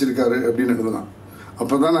சாஃப்டாக நடிச்சிருக்காரு அப்படின்னு எழுதலாம்.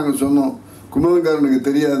 அப்போ தான் நாங்கள் சொன்னோம், கும்பகோணக்காரனுக்கு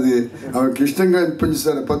தெரியாது. அவன் கிருஷ்ணகாந்த் பஞ்சு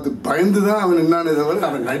சாரை பார்த்து பயந்து தான் அவன் நின்னானே தவிர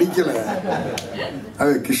அவன் நடிக்கலை.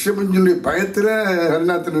 அது கிருஷ்ணபஞ்சுடைய பயத்தில்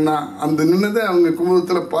ஹரிநாத் நின்னா. அந்த நின்னதை அவங்க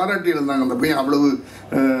கும்பகோணத்தில் பாராட்டி இருந்தாங்க. அந்த பையன் அவ்வளவு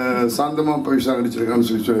சாந்தமாக பைசா நடிச்சிருக்கான்னு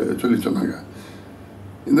சொல்லி சொன்னாங்க.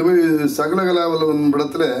 இந்த மாதிரி சகலகலாவலவன்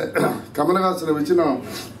படத்தில் கமலஹாசனை வச்சு நான்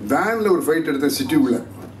வேனில் ஒரு ஃபைட் எடுத்தேன். சிட்டிக்குள்ளே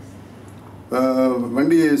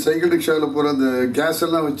வண்டி சைக்கிள் ரிக்ஷாவில் போகிற அந்த கேஸ்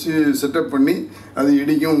எல்லாம் வச்சு செட்டப் பண்ணி அது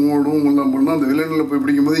இடிக்கும் ஓடும் முன்னால் பண்ணோம். அந்த வில்லனில் போய்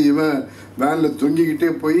பிடிக்கும்போது இவன் வேனில் தொங்கிக்கிட்டே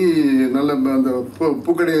போய் நல்ல அந்த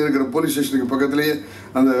பூக்கடையில் இருக்கிற போலீஸ் ஸ்டேஷனுக்கு பக்கத்துலேயே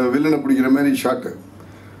அந்த வில்லனை பிடிக்கிற மாதிரி ஷாட்டு.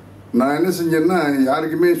 நான் என்ன செஞ்சேன்னா,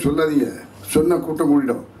 யாருக்குமே சொல்லாதீங்க, சொன்னால் கூட்டம்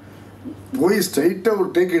கூட்டிட்டோம், போய் ஸ்ட்ரைட்டாக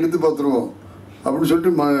ஒரு டேக் எடுத்து பார்த்துருவோம் அப்படின்னு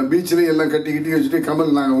சொல்லிட்டு பீச்சிலையும் எல்லாம் கட்டி வச்சுட்டு,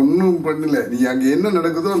 கமல் நாங்கள் ஒன்றும் பண்ணல, நீ அங்கே என்ன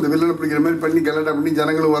நடக்குதோ அந்த வில்லனை பிடிக்கிற மாதிரி பண்ணி கலட்டா பண்ணி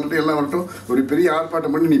ஜனங்களும் வரட்டும் எல்லாம் வரட்டும், ஒரு பெரிய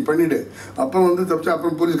ஆர்ப்பாட்டம் பண்ணி நீ பண்ணிவிடு, அப்போ வந்து தப்பிச்சா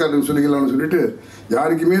அப்புறம் போலீஸ்காரருக்கு சொல்லிக்கலாம்னு சொல்லிட்டு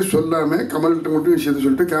யாருக்குமே சொல்லாமல் கமல்கிட்ட மட்டும் விஷயத்தை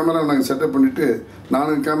சொல்லிட்டு கேமரா நாங்கள் செட்டப் பண்ணிவிட்டு,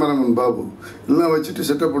 நானும் கேமராமேன் பாபு எல்லாம் வச்சுட்டு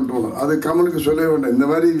செட்டப் பண்ணிட்டு போனோம். அது கமலுக்கு சொல்லவே வேண்டாம். இந்த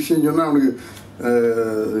மாதிரி விஷயம் சொன்னால் அவனுக்கு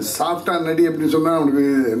சாஃப்டா நடி அப்படின்னு சொன்னால் அவனுக்கு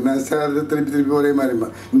என்ன சார் திருப்பி ஒரே மாதிரிமா.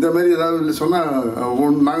 இந்த மாதிரி ஏதாவது சொன்னால்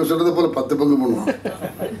நாங்கள் சொல்கிறத போல் 10 பங்கு பண்ணுவோம்.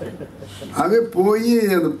 அதே போய்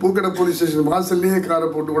அந்த பூக்கடை போலீஸ் ஸ்டேஷன் வாசல்லையே காரை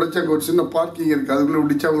போட்டு உடைச்சி அங்கே ஒரு சின்ன பார்க்கிங் இருக்குது, அதுக்குள்ளே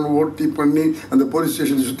பிடிச்சி அவங்களை ஓட்டி பண்ணி அந்த போலீஸ்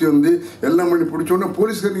ஸ்டேஷனை சுற்றி வந்து எல்லாம் பண்ணி பிடிச்சோன்னா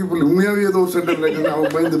போலீஸ்காரங்க போய் உண்மையாகவே ஏதோ ஒரு சென்டர் இருக்குது,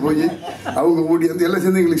 அவங்க பயந்து போய் அவங்க ஓடி வந்து எல்லாம்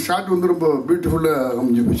சேர்ந்து எங்களுக்கு ஷாட் வந்து ரொம்ப பியூட்டிஃபுல்லாக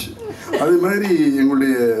அமைஞ்சு போச்சு. அது மாதிரி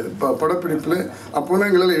எங்களுடைய படப்பிடிப்பில் அப்போலாம்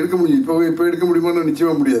எங்களால் எடுக்க முடியும். இப்போ எடுக்க முடியுமான்னு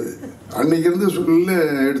நிச்சயமாக முடியாது. அன்னைக்கு இருந்து சொல்ல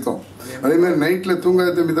எடுத்தோம். அதே மாதிரி நைட்டில்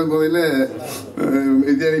தூங்காத தம்பி தங்கோதையில்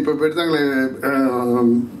இதே இப்போ எடுத்தாங்களே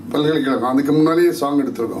பல்கலைக்கழகம், அதுக்கு முன்னாலேயே சாங்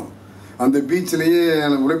எடுத்துருக்கோம். அந்த பீச்சிலேயே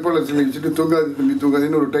உழைப்பாளர் சிலை வச்சுட்டு தூங்காத தம்பி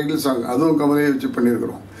தூங்காதேன்னு ஒரு டைட்டில் சாங், அதுவும் கமலையே வச்சு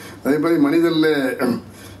பண்ணியிருக்கிறோம். அதே மாதிரி மனிதனில்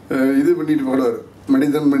இது பண்ணிட்டு பாடுவார்,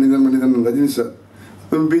 மனிதன் மனிதன் மனிதன் ரஜினி சார்,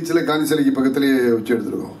 பீச்சில் காந்தி சிலைக்கு பக்கத்துலேயே வச்சு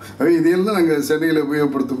எடுத்துருக்கோம். அதே இதையெல்லாம் நாங்கள் சென்னையில்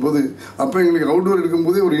உபயோகப்படுத்தும் போது அப்போ எங்களுக்கு அவுட்டோர்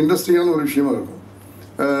எடுக்கும்போதே ஒரு இன்ட்ரெஸ்டிங்கான ஒரு விஷயமா இருக்கும்.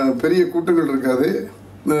 பெரிய கூட்டங்கள் இருக்காது,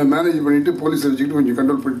 மேனேஜ் பண்ணிவிட்டு போலீஸை வச்சுக்கிட்டு கொஞ்சம்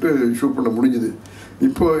கண்ட்ரோல் பண்ணிட்டு ஷூட் பண்ண முடிஞ்சுது.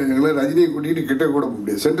 இப்போது எங்களை ரஜினியை கூட்டிகிட்டு கிட்ட கூட போக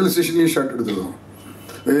முடியாது. சென்ட்ரல் ஸ்டேஷன்லேயும் ஷாட் எடுத்துருக்கோம்.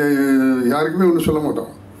 யாருக்குமே ஒன்றும் சொல்ல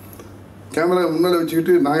மாட்டோம். கேமரா முன்னால்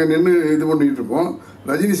வச்சுக்கிட்டு நாங்கள் நின்று இது பண்ணிகிட்டு இருப்போம்.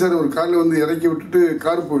 ரஜினி சார் ஒரு காரில் வந்து இறக்கி விட்டுட்டு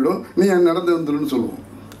கார் போயிடும், நீ அங்கே நடந்து வந்துடுன்னு சொல்லுவோம்.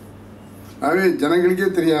 ஆகவே ஜனங்களுக்கே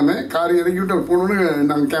தெரியாமல் கார் இறக்கி விட்டு அவர் போகணுன்னு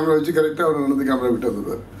நாங்கள் கேமரா வச்சு கரெக்டாக அவர் நடந்து கேமரா விட்டு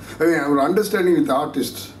வந்துடுவார். ஒரு அண்டர்ஸ்டாண்டிங் வித்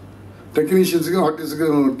ஆர்டிஸ்ட், டெக்னீஷியன்ஸுக்கும்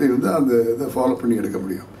ஆர்டிஸ்ட்டுக்கும் இருந்து அந்த இதை ஃபாலோ பண்ணி எடுக்க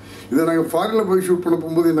முடியும். இதை நாங்கள் ஃபாரினில் போய் ஷூட் பண்ண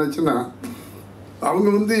போகும்போது என்னாச்சுன்னா, அவங்க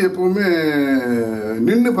வந்து எப்போவுமே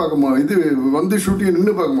நின்று இது வந்து ஷூட்டிங்கை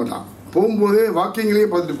நின்று பார்க்க மாட்டான், போகும்போதே வாக்கிங்லேயே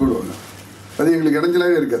பார்த்துட்டு போயிடுவாங்க. அது எங்களுக்கு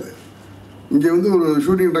இடைஞ்சலாகவே இருக்காது. இங்கே வந்து ஒரு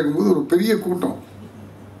ஷூட்டிங் நடக்கும்போது ஒரு பெரிய கூட்டம்,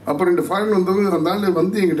 அப்புறம் 2 ஃபாரின் வந்தவங்க அந்த ஆள்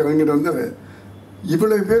வந்து எங்கிட்ட வந்து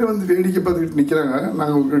இவ்வளவு பேர் வந்து வேடிக்கை பார்த்துக்கிட்டு நிற்கிறாங்க,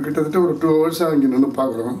 நாங்கள் கிட்டத்தட்ட ஒரு 2 hours இங்கே நின்று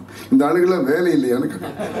பார்க்குறோம், இந்த ஆளுகள்லாம் வேலை இல்லையான்னு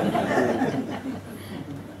கேட்டோம்.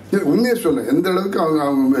 உண்மையை சொல்ல, எந்த அளவுக்கு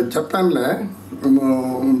அவங்க ஜப்பானில்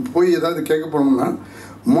போய் ஏதாவது கேட்க போனோம்னா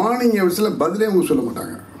மார்னிங் ஹவர்ஸில் பதிலே அவங்க சொல்ல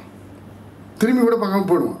மாட்டாங்க, திரும்பி கூட பார்க்காம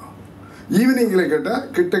போயிடுவான். ஈவினிங்கில் கேட்டால்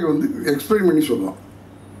கிட்டக்கு வந்து எக்ஸ்பிளைன் பண்ணி சொல்லுவான்.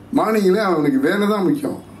 மார்னிங்கில் அவனுக்கு வேலை தான்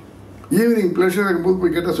முக்கியம், ஈவினிங் ப்ளஷர் இருக்கும்போது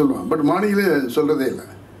போய் கேட்டால் சொல்லுவான், பட் மார்னிங்கில் சொல்கிறதே இல்லை.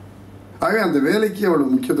 ஆக அந்த வேலைக்கு அவ்வளோ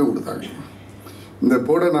முக்கியத்துவம் கொடுத்தாங்க. இந்த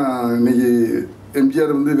போட நான் இன்னைக்கு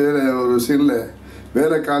எம்ஜிஆர் வந்து ஒரு சீனில்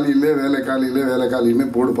வேலை காலின்னு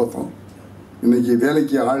போர்டு பார்த்தோம். இன்றைக்கி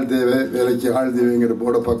வேலைக்கு ஆள் தேவைங்கிற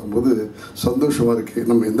போர்டை பார்க்கும்போது சந்தோஷமாக இருக்குது.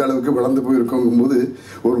 நம்ம எந்த அளவுக்கு வளர்ந்து போயிருக்கோங்கும்போது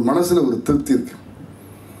ஒரு மனசில் ஒரு திருப்தி இருக்குது.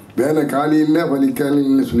 வேலை காலி இல்லை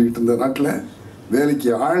சொல்லிக்கிட்டு இருந்த நாட்டில் வேலைக்கு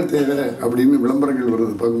ஆள் தேவை அப்படின்னு விளம்பரங்கள்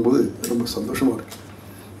வருது பார்க்கும்போது ரொம்ப சந்தோஷமாக இருக்குது.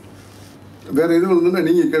 வேறு எதுவும் இருந்ததுன்னா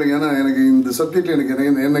நீங்கள் கேளுங்க, ஏன்னா எனக்கு இந்த சப்ஜெக்டில்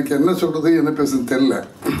எனக்கு என்ன சொல்கிறது என்ன பேசுறது தெரில.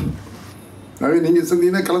 அதே நீங்கள்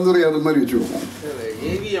சொன்னீங்கன்னா கலந்துரையாடல் மாதிரி வச்சுக்குவோம்.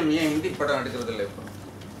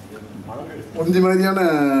 கொஞ்சம் மாதிரியான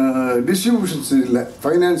டிஸ்ட்ரிபியூஷன்ஸ் இல்லை,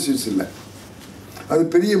 ஃபைனான்சியல்ஸ் இல்லை, அது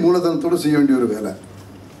பெரிய மூலதனத்தோடு செய்ய வேண்டிய ஒரு வேலை.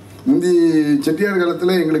 முந்தி செட்டியார்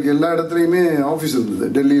காலத்தில் எங்களுக்கு எல்லா இடத்துலையுமே ஆஃபீஸ் இருந்தது,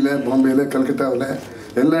 டெல்லியில், பாம்பேயில், கல்கட்டாவில்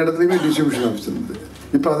எல்லா இடத்துலையுமே டிஸ்ட்ரிபியூஷன் ஆஃபீஸ் இருந்தது.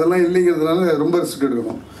 இப்போ அதெல்லாம் இல்லைங்கிறதுனால ரொம்ப ரிஸ்க்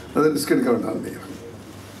எடுக்கணும், அதை ரிஸ்க் எடுக்க வேண்டாம் நினைக்கிறேன்.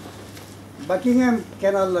 பக்கிங்ஹாம்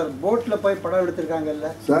கெனாலில் போட்டில் போய் படம் எடுத்திருக்காங்கல்ல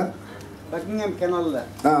சார்? பக்கிங்ஹாம் கெனாலில்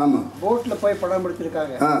ஆமாம் போட்டில் போய் படம்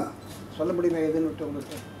எடுத்திருக்காங்க, சொல்ல முடியுமா எதுன்னு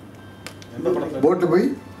உங்களுக்கு? போட்டில்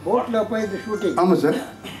போய் இந்த ஷூட்டிங். ஆமாம் சார்,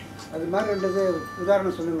 அது மாதிரி 2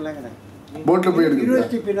 உதாரணம் சொல்லுங்களேங்க. போட்டில் போய் எடுக்க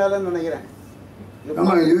யூனிவர்சிட்டி பின்னாலன்னு நினைக்கிறேன்.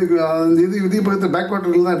 ஆமாம், இது பக்கத்தில் பேக்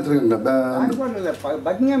வாட்டரில் தான் எடுத்துருக்காங்க. பேக் வாட்டர் இல்லை,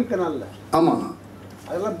 பக்கிங்ஹாம் கெனாலில். ஆமாம்,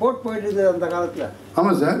 அதெல்லாம் போட் போயிட்டு அந்த காலத்தில்.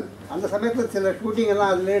 ஆமாம் சார், அந்த சமயத்தில் சில ஷூட்டிங்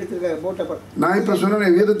எல்லாம் அதில் எடுத்துருக்காங்க போட்டை. நான் இப்போ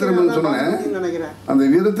சொன்னேன் வீரத்திருமன் சொன்னேன், நினைக்கிறேன். அந்த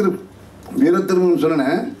வீரத்திருமன்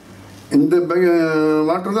சொன்னேன். இந்த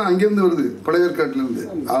வாட்டர் தான் அங்கேருந்து வருது, பழையற்காட்டிலேருந்து.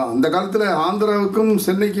 அந்த காலத்தில் ஆந்திராவுக்கும்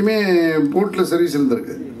சென்னைக்குமே போட்டில் சர்வீஸ்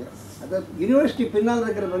இருந்திருக்கு. அதான் யூனிவர்சிட்டி பின்னால்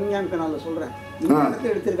இருக்கிற பர்மிங்ஹாம் கனாலில் சொல்கிறேன், இந்த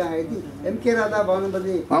இடத்துல எடுத்திருக்காங்க. எம்.கே. ராதா,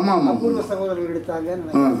 பானுபதி, அபூர்வ சகோதரர்கள் எடுத்தாங்க.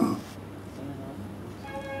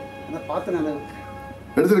 பார்த்து நான்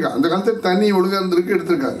எடுத்திருக்காங்க. அந்த காலத்தில் தண்ணி ஒழுங்காக இருந்திருக்கு,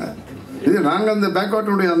 எடுத்திருக்காங்க. இது நாங்கள் அந்த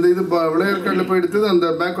பேக்வாட்டருடைய அந்த இது விளையாட்டுக்காட்டில் போய் எடுத்தது அந்த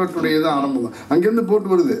பேக்வாட்டருடைய இது ஆரம்பம் தான். அங்கேருந்து போட்டு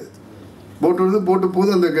வருது, போட்டு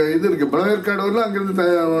போகுது. அந்த இது இருக்குது பழையற்காடு வரல, அங்கேருந்து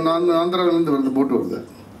ஆந்திராவிலேருந்து வருது, போட்டு வருது.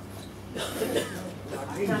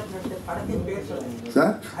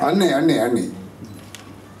 சார் அண்ணே அண்ணே அண்ணே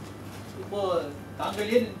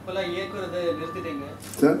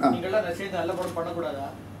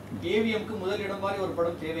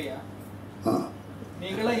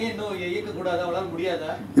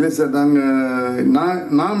இல்லை சார்,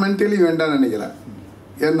 நான் மென்டலி வேண்டாம்னு நினைக்கிறேன்.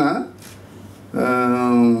 ஏன்னா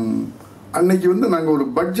அன்னைக்கு நாங்கள் ஒரு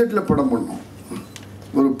பட்ஜெட்டில் படம் பண்ணோம்.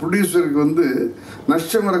 ஒரு ப்ரொடியூசருக்கு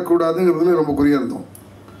நஷ்டம் வரக்கூடாதுங்கிறதுல ரொம்ப குறியாக இருந்தோம்.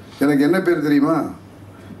 எனக்கு என்ன பேர் தெரியுமா?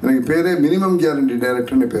 எனக்கு பேரே மினிமம் கேரண்டி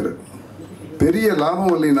டைரக்டர்னு பேர். பெரிய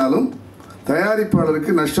லாபம் இல்லைனாலும்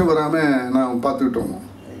தயாரிப்பாளருக்கு நஷ்டம் வராமல் நான் பார்த்துக்கிட்டோம்.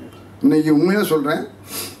 இன்றைக்கி உண்மையாக சொல்கிறேன்,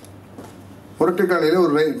 புரட்டுக்காலையில்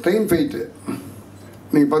ஒரு ட்ரெயின் ஃபைட்டு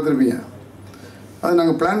நீங்கள் பார்த்துருப்பீங்க. அது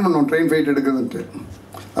நாங்கள் பிளான் பண்ணோம் ட்ரெயின் ஃபைட் எடுக்கிறதுன்ட்டு.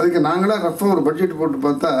 அதுக்கு நாங்களாக ரஃபாக ஒரு பட்ஜெட் போட்டு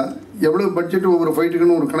பார்த்தா எவ்வளோ பட்ஜெட்டு ஒவ்வொரு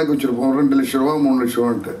ஃபைட்டுக்குன்னு ஒரு கணக்கு வச்சுருப்போம். 2 லட்ச ரூபா 3 லட்ச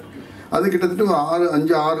ரூபான்ட்டு. அது கிட்டத்தட்ட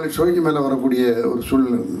 5-6 லட்ச ரூபாய்க்கு மேலே வரக்கூடிய ஒரு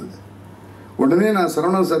சூழ்நிலை இருந்தது. உடனே நான்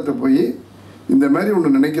சரவணன் சார்கிட்ட போய் இந்த மாதிரி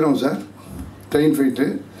ஒன்று நினைக்கிறோம் சார், ட்ரெயின் ஃபைட்டு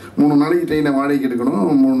 3 நாளைக்கு ட்ரெயினை வாடகைக்கு எடுக்கணும்,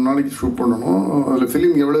 3 நாளைக்கு ஷூட் பண்ணணும், அதில்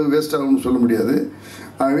ஃபிலிம் எவ்வளோ வேஸ்ட் ஆகும்னு சொல்ல முடியாது,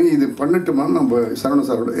 ஆகவே இது பண்ணட்டுமான்னு நம்ம சரவணன்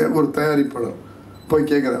சாரோட ஒரு தயாரிப்பாளர் போய்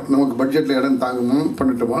கேட்குறேன், நமக்கு பட்ஜெட்டில் இடம் தாங்கணும்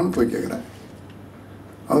பண்ணட்டுமான்னு போய் கேட்குறேன்.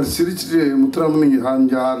 அவர் சிரிச்சுட்டு, முத்துராமன் நீங்கள்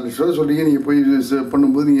 5-6 லட்ச ரூபா சொல்லிங்க, நீங்கள் போய்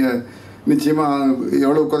பண்ணும்போது நீங்கள் நிச்சயமாக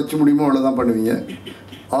எவ்வளோ குறைச்சி முடியுமோ அவ்வளோதான் பண்ணுவீங்க.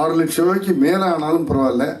 6 லட்ச ரூபாய்க்கு மேலே ஆனாலும்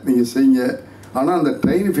பரவாயில்ல, நீங்கள் செய்யுங்க. ஆனால் அந்த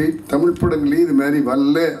ட்ரெயின் ஃபைட் தமிழ் படங்களையும் இது மாதிரி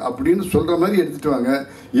வரல அப்படின்னு சொல்கிற மாதிரி எடுத்துகிட்டு வாங்க.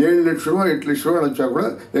 7 லட்ச ரூபா 8 லட்ச ரூபா அழைச்சா கூட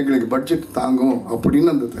எங்களுக்கு பட்ஜெட் தாங்கும்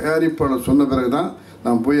அப்படின்னு அந்த தயாரிப்பாளர் சொன்ன பிறகு தான்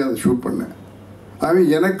நான் போய் அதை ஷூட் பண்ணேன். ஆகவே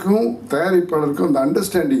எனக்கும் தயாரிப்பாளருக்கும் அந்த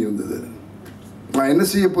அண்டர்ஸ்டாண்டிங் இருந்தது. நான் என்ன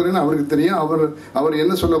செய்ய போகிறேன்னு அவருக்கு தெரியும், அவர்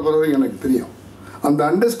என்ன சொல்ல போகிறது எனக்கு தெரியும். அந்த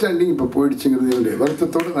அண்டர்ஸ்டாண்டிங் இப்போ போயிடுச்சுங்கிறது என்னுடைய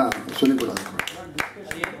வருத்தத்தோடு நான் சொல்லிக்கூடாது.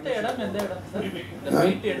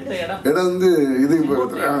 இடம் இது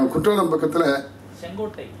குற்றாலம் பக்கத்தில்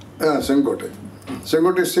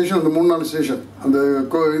செங்கோட்டை ஸ்டேஷன், அந்த 3-4 ஸ்டேஷன், அந்த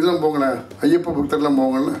இதெல்லாம் போங்களேன், ஐயப்ப பக்தர்லாம்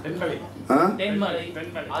போவாங்கல்ல,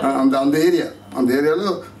 அந்த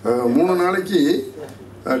ஏரியாவில் 3 நாளைக்கு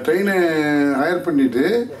ட்ரெயினை ஹையர் பண்ணிவிட்டு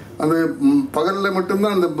அந்த பகலில்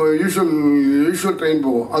மட்டும்தான் அந்த யூஷுவல் ட்ரெயின்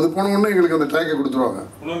போகும். அது போன உடனே எங்களுக்கு அந்த ட்ராக்கை கொடுத்துருவாங்க.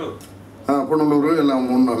 புனலூர் எல்லாம்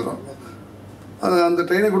 3 நாள் தான் அந்த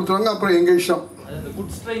ட்ரெயினை கொடுத்துருவாங்க. அப்புறம் எங்கள் இஷ்டம்.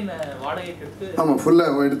 ஆமாம்,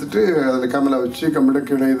 ஃபுல்லாக எடுத்துகிட்டு அதில் கேமரா வச்சு கம்ப்ளீட்டாக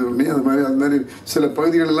கீழே இது பண்ணி அது மாதிரி சில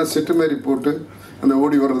பகுதிகளெல்லாம் செட்டு மாதிரி போட்டு அந்த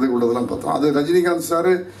ஓடி வர்றதுக்கு உள்ளதெல்லாம் பார்த்தோம். அது ரஜினிகாந்த்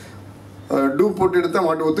சார் டூ போட்டு எடுத்தால்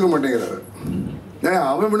மாட்டு ஒத்துக்க மாட்டேங்கிறாரு. ஏன்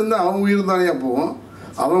அவன் விழுந்தா அவன் உயிர் தானே போவோம்,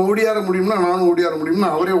 அவன் ஓடியார முடியும்னா நானும் ஓடியார முடியும்னா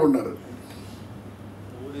அவரே ஓடினார்.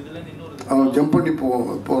 அவன் ஜம்ப் பண்ணி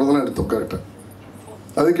போகிறதெல்லாம் எடுத்தோம் கரெக்டாக.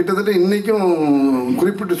 அது கிட்டத்தட்ட இன்றைக்கும்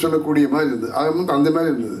குறிப்பிட்டு சொல்லக்கூடிய மாதிரி இருந்தது. அந்த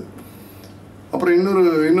மாதிரி இருந்தது. அப்புறம்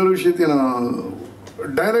இன்னொரு விஷயத்தையும் நான்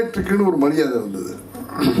டைரக்டருக்குன்னு ஒரு மரியாதை இருந்தது.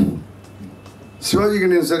 சிவாஜி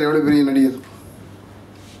கணேசன் சார் எவ்வளோ பெரிய நடிகர்.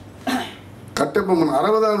 கட்டபொம்மன்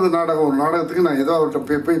 60வது நாடகம், ஒரு நாடகத்துக்கு நான் ஏதோ அவர்கிட்ட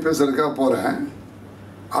போய் பேசுறதுக்காக போகிறேன்.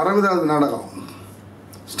 60வது நாடகம்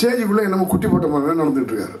ஸ்டேஜுக்குள்ளே என்னமோ குட்டி போட்ட மாதிரி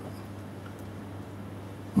நடந்துகிட்டு இருக்காரு.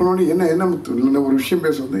 உன்னோட என்ன ஒரு விஷயம்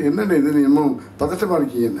பேச வந்து என்னென்ன இது என்னமோ பதட்டமாக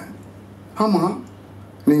இருக்கீங்க என்ன? ஆமாம்,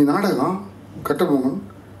 நீங்கள் நாடகம் கட்டபொம்மன்,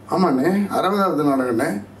 ஆமாண்ணே 60வது நாடகண்ணே.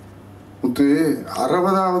 முத்து,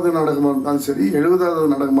 60வது நாடகமாக இருந்தாலும் சரி 70வது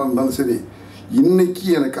நாடகமாக இருந்தாலும் சரி, இன்னைக்கு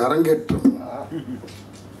எனக்கு அரங்கேற்றம்.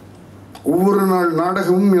 ஒவ்வொரு நாள்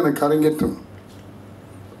நாடகமும் எனக்கு அரங்கேற்றம்.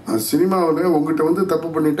 நான் சினிமாவில் உங்ககிட்ட தப்பு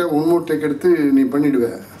பண்ணிட்டா ஒன் டேக் எடுத்து நீ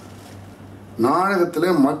பண்ணிடுவேன்.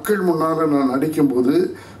 நாடகத்தில் மக்கள் முன்னால் நான் நடிக்கும்போது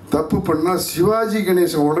தப்பு பண்ணால் சிவாஜி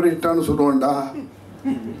கணேசன் உடனிட்டான்னு சொல்லுவான்டா.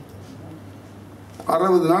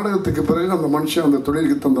 60 நாடகத்துக்கு பிறகு அந்த மனுஷன் அந்த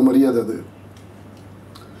தொழிலுக்கு தந்த மரியாதை அது.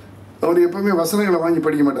 அவர் எப்பவுமே வசனங்களை வாங்கி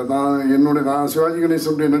படிக்க மாட்டார். நான் சிவாஜி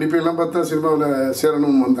கணேசனுடைய நடிப்பையெல்லாம் பார்த்தா சினிமாவில்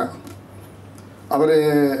சேரணும்னு வந்தேன். அவரை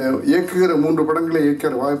இயக்குகிற 3 படங்களை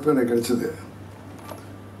இயக்கிற வாய்ப்பு எனக்கு கிடைச்சிது.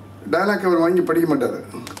 டைலாக் அவர் வாங்கி படிக்க மாட்டார்.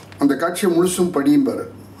 அந்த காட்சியை முழுசும் படியும்பார்.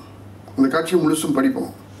 அந்த காட்சியை முழுசும்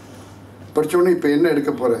படிப்போம். படித்தோடனே இப்போ என்ன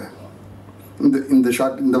எடுக்க போகிறேன், இந்த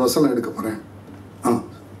ஷார்ட் இந்த வசனம் எடுக்க போகிறேன்,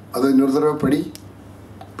 அதை இன்னொரு தடவை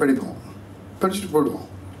படிப்போம், படிச்சுட்டு போயிடுவோம்.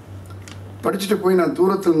 படிச்சுட்டு போய் நான்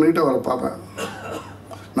தூரத்தில் நின்றுட்டு அவரை பார்ப்பேன்.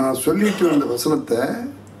 நான் சொல்லிட்டு வந்த வசனத்தை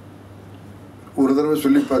ஒரு தடவை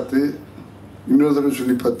சொல்லி பார்த்து, இன்னொரு தடவை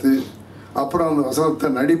சொல்லி பார்த்து, அப்புறம் அந்த வசனத்தை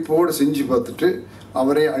நடிப்போடு செஞ்சு பார்த்துட்டு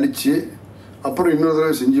அவரே அழித்து, அப்புறம் இன்னொரு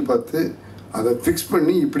தடவை செஞ்சு பார்த்து அதை ஃபிக்ஸ்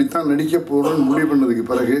பண்ணி இப்படித்தான் நடிக்க போகிறோன்னு முடிவு பண்ணதுக்கு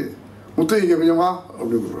பிறகு முத்து இங்கே கொஞ்சமா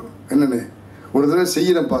அப்படி சொல்கிறோம். என்னென்ன ஒரு தடவை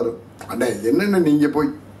செய்கிறேன் பாரு. அண்ணே என்னென்ன நீங்கள் போய்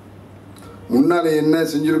முன்னால் என்ன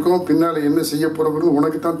செஞ்சுருக்கோம் பின்னால் என்ன செய்ய போகிறோங்கிறது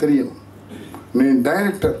உனக்கு தான் தெரியும். நீ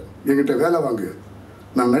டைரக்டர், என்கிட்ட வேலை வாங்கு,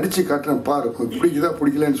 நான் நடித்து காட்டுறேன் பாரு, பிடிக்குதா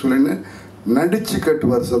பிடிக்கலன்னு சொல்லின்னு நடித்து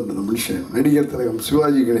காட்டுவார் சார் இந்த மனுஷன். நடிகர் தலைவர்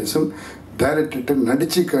சிவாஜி கணேசன் டைரக்டர்கிட்ட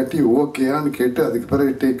நடித்து காட்டி ஓகேயான்னு கேட்டு அதுக்கு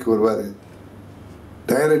பிறகு டேக்கு வருவார்.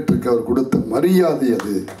 டைரக்டருக்கு அவர் கொடுத்த மரியாதை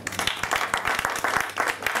அது.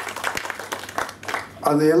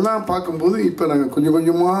 அதையெல்லாம் பார்க்கும்போது இப்போ நாங்கள் கொஞ்சம்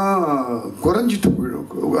கொஞ்சமாக குறைஞ்சிட்டு போயிடும்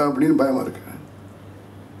அப்படின்னு பயமாக இருக்கு.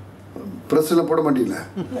 ப்ரெஸ்ஸில் போட மாட்டீங்களா?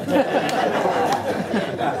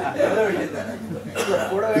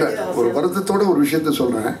 ஒரு வருத்தத்தோட ஒரு விஷயத்த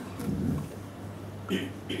சொல்கிறேன்.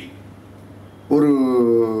 ஒரு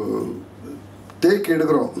டேக்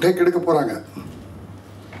எடுக்க போகிறாங்க.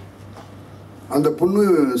 அந்த பொண்ணு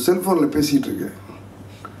செல்ஃபோனில் பேசிகிட்டு இருக்கு.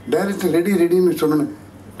 டைரக்டர் ரெடின்னு சொன்னேன்னு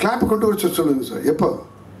கிளாப்பு கொண்டு வர சொல்லுங்கள் சார். எப்போ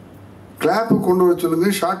கிளாப்பு கொண்டு வர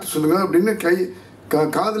சொல்லுங்கள், ஷார்ட் சொல்லுங்கள் அப்படின்னு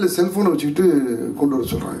காதில் செல்ஃபோனை வச்சுக்கிட்டு கொண்டு வர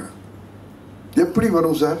சொல்கிறாங்க. எப்படி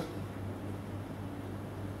வரும் சார்?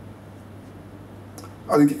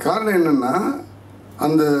 அதுக்கு காரணம் என்னென்னா,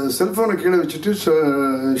 அந்த செல்ஃபோனை கீழே வச்சுட்டு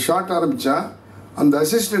ஷார்ட் ஆரம்பித்தா அந்த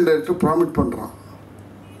அசிஸ்டன்ட் டைரக்டர் ப்ராமிட் பண்ணுறான்.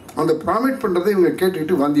 அந்த ப்ராமிட் பண்ணுறதை இவங்க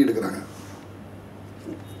கேட்டுக்கிட்டு வாந்தி எடுக்கிறாங்க.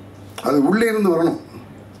 அது உள்ளே இருந்து வரணும்.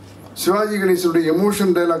 சிவாஜி கணேசனுடைய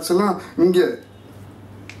எமோஷன் டைலாக்ஸ் எல்லாம் இங்கே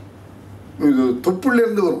இது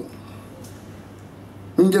தொப்புள்ளேருந்து வரும்,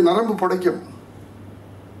 இங்கே நரம்பு படைக்கும்.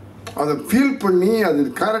 அதை ஃபீல் பண்ணி அது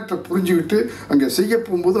கேரக்டர் புரிஞ்சுக்கிட்டு அங்கே செய்ய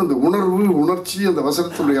போகும்போது அந்த உணர்வு உணர்ச்சி அந்த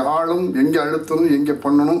வசனத்துடைய ஆழம் எங்கே அழுத்தணும் எங்கே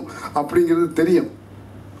பண்ணணும் அப்படிங்கிறது தெரியும்.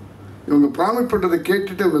 இவங்க ப்ராமிட் பண்ணுறதை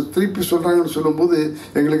கேட்டுட்டு அவங்க திருப்பி சொல்கிறாங்கன்னு சொல்லும்போது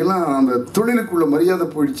எங்களுக்கெல்லாம் அந்த தொழிலுக்குள்ள மரியாதை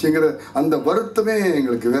போயிடுச்சுங்கிற அந்த வருத்தமே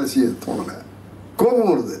எங்களுக்கு வேலை செய்ய தோணலை. கோபம்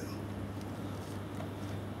வருது.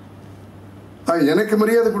 எனக்கு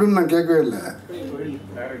மரியாதை கொடுன்னு நான் கேட்கவே இல்லை.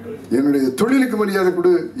 என்னுடைய தொழிலுக்கு மரியாதை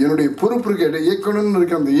கொடு, என்னுடைய பொறுப்பு இருக்க இயக்குனர்னு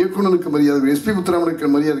இருக்க அந்த இயக்குனருக்கு மரியாதை, SP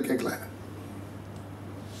முத்துராமனுக்கு மரியாதை கேட்கல.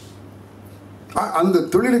 அந்த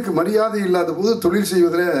தொழிலுக்கு மரியாதை இல்லாத போது தொழில்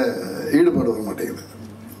செய்வதில் ஈடுபாடு வர மாட்டேங்குது.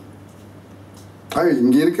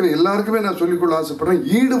 இங்கே இருக்கிற எல்லாருக்குமே நான் சொல்லிக்கொள்ள ஆசைப்படுறேன்,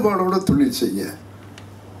 ஈடுபாடோட தொழில் செய்ய.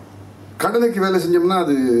 கடனுக்கு வேலை செஞ்சோம்னா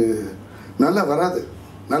அது நல்லா வராது,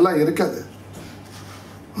 நல்லா இருக்காது.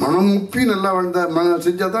 மனம் முப்பி நல்லா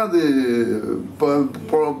செஞ்சால் தான் அது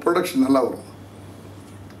ப்ரொடக்ஷன் நல்லா வரும்.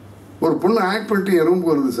 ஒரு பொண்ணு ஆக்ட் பண்ணிட்டு என்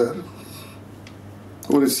ரூமுக்கு வருது சார்.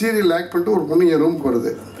 ஒரு சீரியல் ஆக்ட் பண்ணிட்டு ஒரு பொண்ணு என் ரூமுக்கு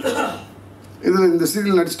வருது. இதில் இந்த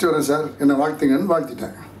சீரியல் நடிச்சுட்டு வரேன் சார், என்னை வாழ்த்துங்கன்னு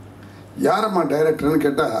வாழ்த்திட்டேன். யாரம்மா டைரக்டர்னு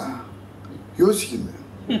கேட்டால் யோசிக்குது.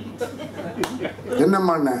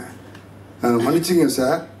 என்னம்மாண்ண மன்னிச்சிங்க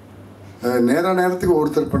சார், நேரத்துக்கு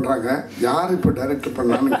ஒருத்தர் பண்ணுறாங்க, யார் இப்போ டைரக்டர்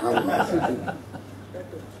பண்ணான்னு.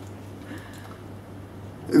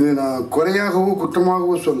 இது நான் குறையாகவோ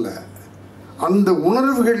குற்றமாகவோ சொல்ல, அந்த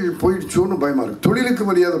உணர்வுகள் போயிடுச்சோன்னு பயமாக இருக்குது. தொழிலுக்கு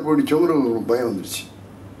மரியாதை போயிடுச்சோங்கிற ஒரு பயம் வந்துடுச்சு.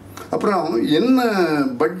 அப்புறம் என்ன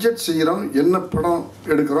பட்ஜெட் செய்கிறோம், என்ன படம்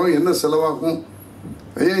எடுக்கிறோம், என்ன செலவாகும்.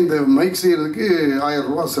 இந்த மைக் செய்கிறதுக்கு 1000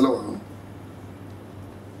 ரூபா செலவாகும்.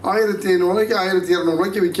 1500 ரூபாய்க்கு 1200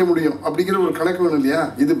 ரூபாய்க்கு விற்க முடியும் அப்படிங்கிற ஒரு கணக்கு வேணும் இல்லையா?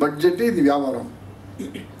 இது பட்ஜெட்டு, இது வியாபாரம்.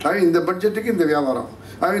 இந்த பட்ஜெட்டுக்கு இந்த வியாபாரம்.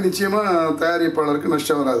 நிச்சயமாக தயாரிப்பாளருக்கு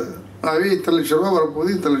நஷ்டம் வராது. இத்தனை லட்ச ரூபா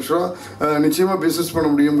வரப்போகுது, இத்தனை லட்ச ரூபா நிச்சயமாக பிஸ்னஸ் பண்ண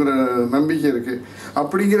முடியுங்கிற நம்பிக்கை இருக்குது.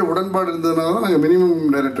 அப்படிங்கிற உடன்பாடு இருந்ததுனால தான் நாங்கள்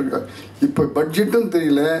மினிமம் டைரக்டர். இப்போ பட்ஜெட்டும்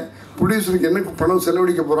தெரியல, ப்ரொடியூசருக்கு என்ன பணம்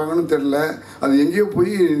செலவழிக்க போகிறாங்கன்னு தெரில. அது எங்கேயோ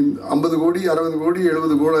போய் 50 கோடி 60 கோடி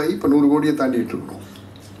 70 கோடி ஆகி இப்போ 100 கோடியை தாண்டிட்டு இருக்கணும்.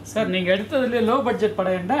 சார் நீங்கள் எடுத்ததுலேயே லோ பட்ஜெட்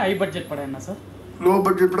படம் என்ன, ஹை பட்ஜெட் படம் என்ன சார்? லோ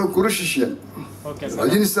பட்ஜெட் படம் குரு சிஷ்யன்.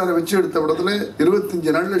 ரஜினி சாரை வச்சு எடுத்த படத்தில்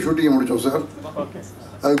 25 நாளில் ஷூட்டிங்கை முடித்தோம் சார்.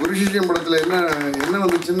 அது குரு சிஷ்யன் படத்தில் என்ன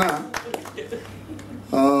வந்துச்சுன்னா,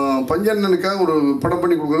 பஞ்சண்ணனுக்காக ஒரு படம்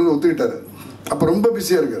பண்ணி கொடுக்குறதுன்னு ஒத்துக்கிட்டாரு. அப்போ ரொம்ப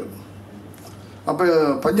பிஸியாக இருக்கார். அப்போ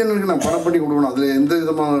பஞ்சண்ணனுக்கு நான் படம் பண்ணி கொடுக்கணும், அதில் எந்த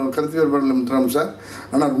விதமான கருத்து வேறுபாடு இல்லை முத்துராமன் சார்,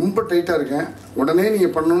 ஆனால் ரொம்ப டைட்டாக இருக்கேன், உடனே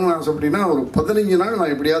நீங்கள் பண்ணணும்னு ஆசைப்பட்டீங்கன்னா ஒரு 15 நாள்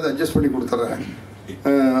நான் எப்படியாவது அட்ஜஸ்ட் பண்ணி கொடுத்துட்றேன்.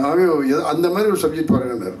 ஆகவே அந்த மாதிரி ஒரு சப்ஜெக்ட்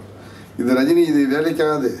பாருங்கன்னார். இது ரஜினி, இது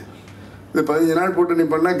வேலைக்காகாது, இது 15 நாள் போட்டு நீ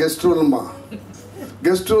பண்ணால் கெஸ்ட் ரோல்மா.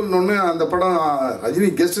 கெஸ்ட் ரோல்னு அந்த படம் ரஜினி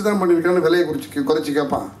கெஸ்ட்டு தான் பண்ணியிருக்கான்னு விலையை குறைச்சி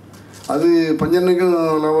கேட்பான். அது பஞ்சனுக்கும்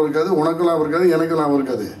லாபம் இருக்காது, உனக்கும் லாபம் இருக்காது, எனக்கும் லாபம்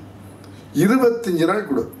இருக்காது. 25 நாள்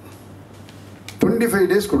கொடு, 25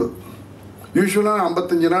 டேஸ் கொடு. யூஸ்வலாக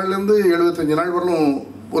 55 நாள்லேருந்து 75 நாள் வரலும்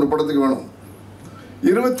ஒரு படத்துக்கு வேணும்.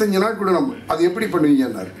 25 நாள் கொடு. நம்ம அது எப்படி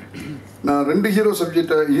பண்ணுவீங்கன்னாரு. நான் 2 ஹீரோ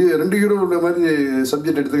சப்ஜெக்டை 2 ஹீரோ மாதிரி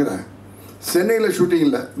சப்ஜெக்ட் எடுத்துக்கிறேன். சென்னையில் ஷூட்டிங்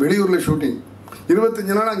இல்லை, வெளியூரில் ஷூட்டிங்.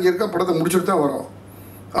 25 நாள் அங்கே இருக்க படத்தை முடிச்சுட்டு தான் வரோம்.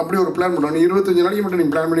 அப்படி ஒரு பிளான் பண்ணுவோம். நீ 25 நாளைக்கு மட்டும் நீ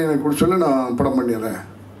பிளான் பண்ணி எனக்கு கொடுத்து சொல்லி நான் படம் பண்ணிடுறேன்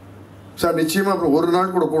சார். நிச்சயமாக அப்புறம் ஒரு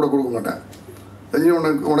நாள் கூட கொடுக்க மாட்டேன்.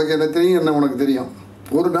 உனக்கு என்ன தெரியும், என்ன உனக்கு தெரியும்.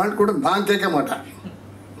 ஒரு நாள் கூட நான் கேட்க மாட்டேன்.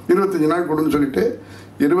 25 நாள் கொடுன்னு சொல்லிட்டு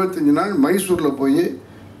 25 நாள் மைசூரில் போய்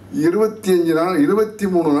 25 நாள்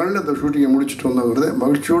 23 நாளில் அந்த ஷூட்டிங்கை முடிச்சுட்டு வந்தவங்கிறத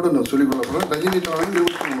மகிழ்ச்சியோடு நான் சொல்லிக் கொள்ளப்படுறேன். ரஜினி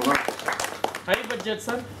 23 நாள். High budget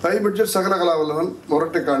sir? High budget Sakalakalavallavan,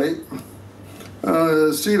 முரட்டுக்காளி,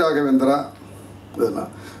 Sri Raghavendra,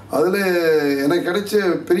 இதெல்லாம். அதில் எனக்கு கிடைச்ச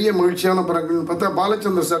பெரிய மகிழ்ச்சியான படங்கள்னு பார்த்தா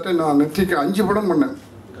பாலச்சந்தர் சார்ட்டை நான் நெற்றிக்கு 5 படம் பண்ணேன்.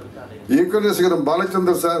 இயக்குனர் ரசிகரம்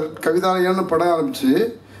பாலச்சந்தர் சார் கவிதாலயான்னு படம் ஆரம்பித்து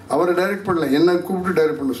அவரை டைரக்ட் பண்ணல, என்னை கூப்பிட்டு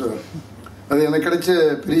டைரக்ட் பண்ண சார். அது எனக்கு கிடைச்ச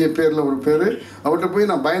பெரிய பேரில் ஒரு பேர். அவர்கிட்ட போய்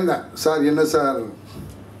நான் பயந்தேன். சார் என்ன சார்,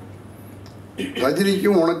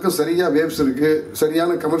 ரஜினிக்கும் உனக்கும் சரியாக வேவ்ஸ் இருக்குது,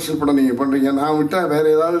 சரியான கமர்ஷியல் படம் நீங்கள் பண்ணுறீங்க, நான் விட்டால் வேறு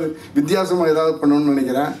ஏதாவது வித்தியாசமாக ஏதாவது பண்ணணும்னு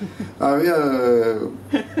நினைக்கிறேன்.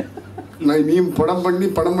 நான் நீ படம்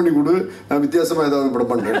பண்ணி கொடு, நான் வித்தியாசமாக ஏதாவது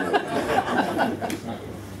படம் பண்ணுறேன்.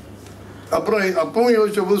 அப்புறம் அப்பவும்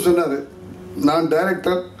யோசிச்ச போது சொன்னார், நான்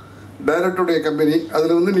டைரக்டருடைய கம்பெனி,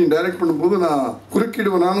 அதில் நீ டைரக்ட் பண்ணும்போது நான்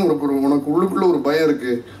குறுக்கிடுவேனான்னு உனக்கு உள்ளுக்குள்ளே ஒரு பயம்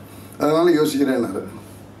இருக்குது, அதனால் யோசிக்கிறேன்னாரு.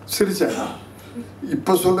 சிரிச்சேன்.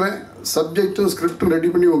 இப்போ சொல்கிறேன், சப்ஜெக்டும் ஸ்கிரிப்டும் ரெடி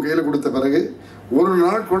பண்ணி உன் கையில் கொடுத்த பிறகு ஒரு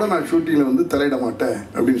நாள் கூட நான் ஷூட்டிங்கில் தலையிட மாட்டேன்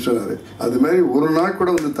அப்படின்னு சொன்னார். அது மாதிரி ஒரு நாள் கூட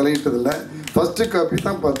தலையிட்டதில்லை. ஃபஸ்ட்டு காப்பி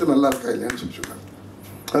தான் பார்த்து நல்லா இருக்கா இல்லையான்னு சொல்லி சொன்னார்.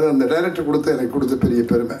 அது அந்த டைரக்டர் எனக்கு கொடுத்த பெரிய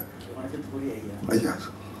பெருமை. ஐயா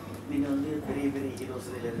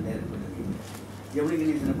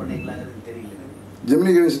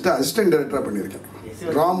ஜெமினி கணேசன் அசிஸ்டன்ட் டைரக்டராக பண்ணியிருக்கேன்.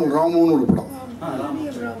 ராமுன்னு ஒரு படம்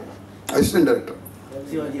அசிஸ்டன்ட் டைரக்டர்.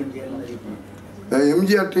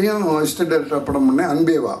 எம்ஜிஆர்ட்டையும் அசிஸ்டன்ட் டைரக்டராக படம் பண்ணேன்.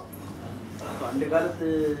 அன்பேவா. அந்த காலத்து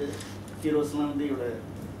ஹீரோஸ்லாம் இவ்வளோ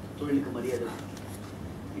தொழிலுக்கு மரியாதை.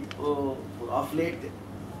 இப்போது ஆஃப் லேட்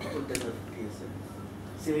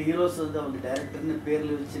சில ஹீரோஸ் அவங்க டைரக்டர்னு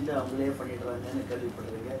பேரில் வச்சுட்டு அவங்களே பண்ணிடுறாங்கன்னு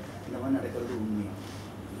கேள்விப்படுறீங்க. இந்த மாதிரி நடக்கிறது உண்மை.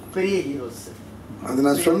 பெரிய ஹீரோஸ் அது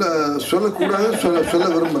நான் சொல்லக்கூடாது, சொல்ல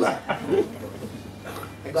விரும்பலை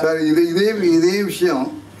சார். இதே விஷயம்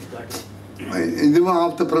இதுவும்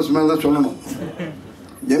ஆஃப் த ப்ரெஸ் மேலே தான் சொல்லணும்.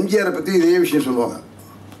 எம்ஜிஆரை பற்றி இதே விஷயம் சொல்லுவாங்க.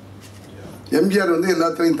 எம்ஜிஆர்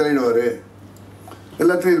எல்லாத்துலேயும் தலையிடுவார்,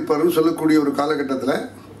 எல்லாத்துலேயும் இருப்பாருன்னு சொல்லக்கூடிய ஒரு காலகட்டத்தில்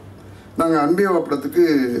நாங்கள் அன்பேவா படத்துக்கு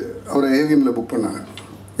அவரை ஏவிஎம்மில் புக் பண்ணாங்க.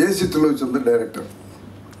 AC திலோச்சந்தர் director.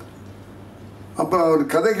 அப்போ அவர்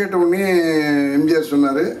கதை கேட்ட உடனே எம்ஜிஆர்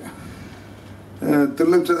சொன்னார்,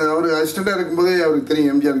 திலோச்சந்தர் அவர் அசிஸ்டண்ட்டாக இருக்கும்போதே அவருக்கு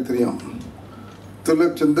தெரியும், எம்ஜிஆருக்கு தெரியும்,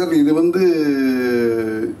 திலோச்சந்தர் இது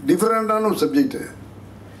டிஃப்ரெண்ட்டான ஒரு சப்ஜெக்டு,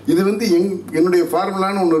 இது என்னுடைய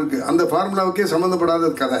ஃபார்முலான்னு ஒன்று இருக்குது, அந்த ஃபார்முலாவுக்கே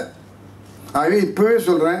சம்மந்தப்படாத கதை. ஆகவே இப்போவே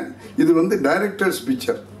சொல்கிறேன், இது டைரக்டர்ஸ்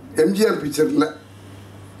பிக்சர், எம்ஜிஆர் பிக்சர் இல்லை.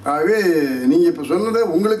 ஆகவே நீங்கள் இப்போ சொன்னதை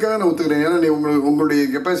உங்களுக்காக நான் ஒத்துக்கிறேன். ஏன்னா உங்களுடைய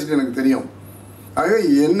கெப்பாசிட்டி எனக்கு தெரியும். ஆகவே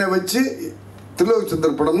என்னை வச்சு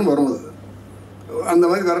திலோச்சந்தர் படம்னு வரும். அந்த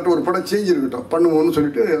மாதிரி கரெக்டாக ஒரு படம் சேஞ்ச் இருக்கட்டும் பண்ணுவோம்னு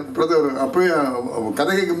சொல்லிட்டு பிரதர் அப்போவே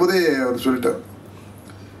கதை கேட்கும்போதே அவர் சொல்லிட்டார்.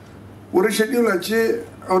 ஒரு ஷெட்யூல் ஆச்சு,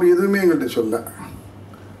 அவர் எதுவுமே எங்கள்கிட்ட சொல்ல.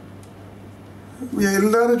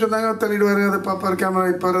 எல்லாரும் சொன்னாங்க தள்ளிடுவார், அதை பார்ப்பார், கேமரா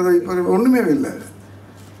வைப்பார், அதை வைப்பார், ஒன்றுமே இல்லை.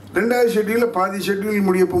 2வது ஷெட்யூலில் பாதி ஷெட்யூல்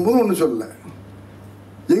முடிய போகும்போது ஒன்றும் சொல்லலை.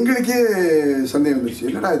 எங்களுக்கே சந்தேகம் வந்துருச்சு,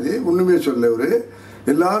 என்னடா இது ஒன்றுமே சொல்லலை அவர்,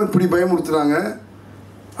 எல்லோரும் இப்படி பயமுறுத்துறாங்க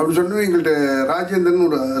அப்படின்னு சொன்னோம். எங்கள்கிட்ட ராஜேந்திரன்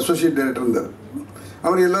ஒரு அசோசியேட் டைரக்டர் இருந்தார்.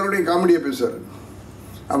 அவர் எல்லாரோடையும் காமெடியாக பேசுவார்.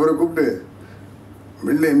 அவரை கூப்பிட்டு,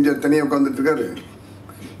 வெளில எம்ஜிஆர் தனியாக உட்காந்துட்ருக்காரு,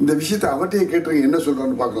 இந்த விஷயத்தை அவர்கிட்டயே கேட்டுருங்க, என்ன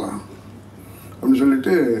சொல்கிறான்னு பார்க்கலாம் அப்படின்னு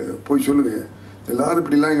சொல்லிட்டு போய் சொல்லுங்கள், எல்லோரும்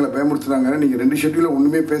இப்படிலாம் எங்களை பயமுறுத்துறாங்க, நீங்கள் 2 ஷெட்யூலில்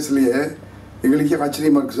ஒன்றுமே பேசலையே, எங்களுக்கே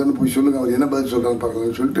ஆச்சரியமாக இருக்குது சார்னு போய் சொல்லுங்கள், அவர் என்ன பதில் சொல்கிறான்னு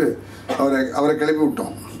பார்க்கலாம்னு சொல்லிட்டு அவரை கிளப்பி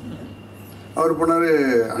விட்டோம். அவர் போனார்,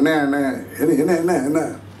 அண்ணே அண்ணே என்ன என்ன என்ன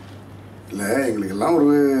இல்லை, எங்களுக்கெல்லாம் ஒரு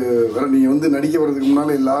வேறு, நீங்கள் நடிக்க வர்றதுக்கு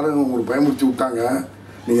முன்னால் எல்லோரும் உங்களுக்கு பயமுறுத்தி விட்டாங்க,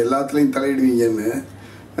 நீங்கள் எல்லாத்துலேயும் தலையிடுவீங்கன்னு,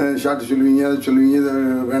 ஷார்ட் சொல்லுவீங்க, அதை சொல்லுவீங்க, இதை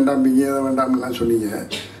வேண்டாம்பீங்க, அதை வேண்டாம்லாம் சொன்னீங்க.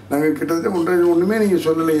 நாங்கள் கிட்டத்தட்ட ஒன்றுமே நீங்கள்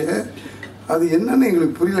சொல்லலையே, அது என்னன்னு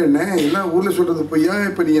எங்களுக்கு புரியல, என்ன எல்லாம் ஊரில் சொல்கிறது பொய்யா,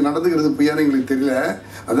 இப்போ நீங்கள் நடந்துக்கிறது பொய்யான்னு எங்களுக்கு தெரியல,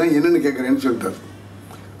 அதான் என்னென்னு கேட்குறேன்னு சொல்லிட்டார்.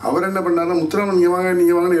 அவர் என்ன பண்ணாருன்னா, முத்துராமன் நீங்கள் வாங்க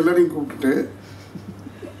நீங்கள் வாங்கன்னு எல்லாரையும் கூப்பிட்டுட்டு,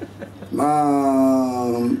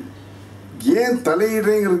 நான் ஏன்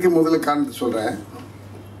தலையிடுறேங்கிறதுக்கு முதல்ல காரணத்தை சொல்கிறேன்.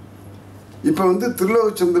 இப்போ வந்து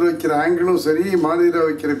திருலோகச்சந்தர் வைக்கிற ஆங்கிளும் சரி, மாநில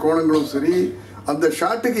வைக்கிற கோணங்களும் சரி, அந்த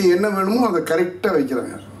ஷாட்டுக்கு என்ன வேணுமோ அதை கரெக்டாக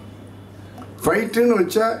வைக்கிறாங்க. ஃபைட்டுன்னு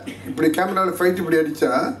வச்சா இப்படி கேமராவில் ஃபைட் இப்படி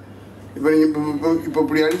அடித்தா, இப்போ நீங்கள் இப்போ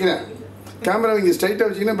இப்படி அடிக்கிறேன், கேமரா இங்கே ஸ்ட்ரைட்டாக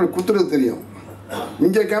வச்சிங்கன்னா இப்படி குத்துறது தெரியும்.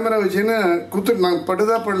 இங்கே கேமரா வச்சிங்கன்னா குத்து நான்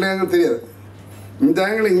படுதா படலையாங்கிறது தெரியாது. இந்த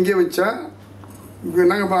ஆங்கிள் இங்கே வச்சா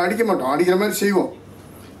நாங்கள் இப்போ அடிக்க மாட்டோம், அடிக்கிற மாதிரி செய்வோம்.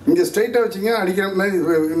 இங்கே ஸ்ட்ரைட்டாக வச்சிங்க அடிக்கிற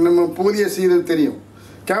மாதிரி நம்ம போதிய செய்கிறது தெரியும்.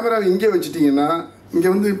 கேமராவை இங்கே வச்சுட்டிங்கன்னா இங்கே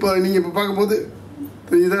வந்து இப்போ நீங்கள் இப்போ பார்க்கும்போது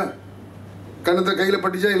தெரியுதா, கண்ணத்தை கையில்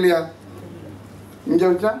பட்டுச்சா இல்லையா? இங்கே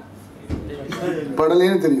வச்சா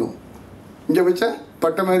படலேன்னு தெரியும், இங்கே வச்சா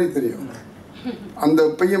பட்ட மாதிரி தெரியும். அந்த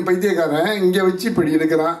பையன் பைத்தியக்காரன் இங்கே வச்சு இப்படி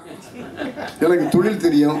எடுக்கிறான், எனக்கு தொழில்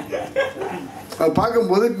தெரியும், அது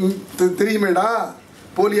பார்க்கும்போது தெரியுமேடா,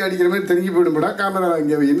 போலி அடிக்கிற மாதிரி தெரிஞ்சு போயிடுமேடா, கேமரா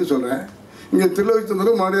இங்கே வைன்னு சொல்கிறேன். இங்கே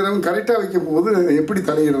திருலோகச்சந்தரும் மாநிலம் கரெக்டாக வைக்கும் போது எப்படி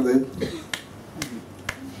தலையிடுறது?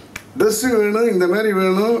 ட்ரெஸ்ஸு வேணும், இந்த மாதிரி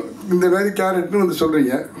வேணும், இந்த மாதிரி கேரட்னு வந்து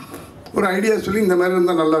சொல்கிறீங்க, ஒரு ஐடியா சொல்லி இந்த மாதிரி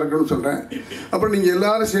இருந்தால் நல்லா இருக்குன்னு சொல்கிறேன். அப்புறம் நீங்கள்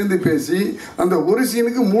எல்லாரும் சேர்ந்து பேசி அந்த ஒரு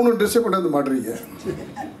சீனுக்கு 3 ட்ரெஸ்ஸை கொண்டாந்து மாட்டுறீங்க.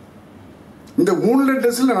 இந்த 3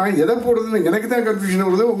 ட்ரெஸ்ஸில் நான் எதை போடுறதுன்னு எனக்கு தான் கன்ஃபியூஷன்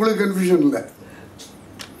வருது, உங்களுக்கு கன்ஃபியூஷன் இல்லை.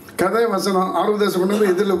 கதை வசனம் ஆர்வதாசை கொண்டு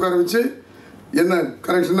வந்து எதிரில் உட்கார வச்சு என்ன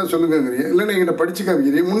கரெக்ஷனாக சொல்லுங்கிறீங்க, இல்லைன்னா எங்கிட்ட படித்து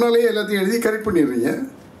காமிக்கிறீங்க, முன்னாலேயே எல்லாத்தையும் எழுதி கரெக்ட் பண்ணிடுறீங்க.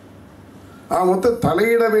 மொத்தம்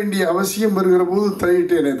தலையிட வேண்டிய அவசியம் வருகிற போது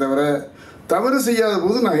தலையிட்டேனே தவிர, தவறு செய்யாத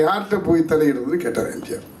போது நான் யார்கிட்ட போய் தலையிடுறதுன்னு கேட்டார்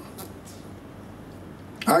எம்ஜிஆர்.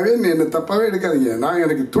 ஆகவே என்னை தப்பாகவே எடுக்காதீங்க, நான்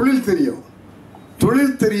எனக்கு தொழில் தெரியும்.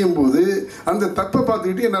 தொழில் தெரியும் போது அந்த தப்பை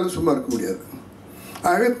பார்த்துக்கிட்டு என்னால் சும்மா இருக்க முடியாது.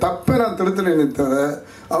 ஆகவே தப்பை நான் திருத்தலைன்னு தவிர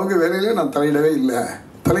அவங்க வேலையில நான் தலையிடவே இல்லை,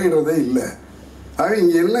 தலையிடுறதே இல்லை. ஆக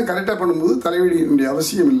இங்கே எல்லாம் கரெக்டாக பண்ணும்போது தலையிட வேண்டிய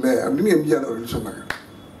அவசியம் இல்லை அப்படின்னு எம்ஜிஆர் அவர்கள் சொன்னாங்க.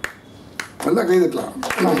 நல்லா கைதட்டலாம்.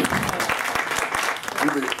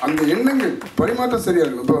 அந்த எண்ணங்கள் பரிமாற்றம் சரியாக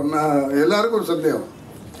இருக்கணும். இப்போ நான் எல்லாருக்கும் ஒரு சந்தேகம்,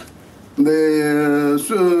 இந்த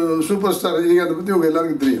சூப்பர் ஸ்டார் ரஜினிகாந்தை பற்றி உங்கள்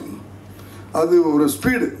எல்லாருக்கும் தெரியும். அது ஒரு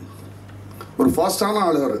ஸ்பீடு, ஒரு ஃபாஸ்டான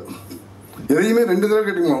ஆள். அவர் எதையுமே 2 தடவை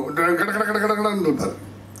கேட்டுக்குவோம், கடன்னு இருப்பார்.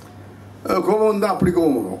 கோபம் வந்தால் அப்படி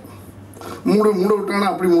கோபம் வரும், மூட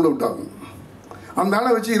விட்டாங்கன்னா அப்படி மூட விட்டாகும். அந்த ஆளை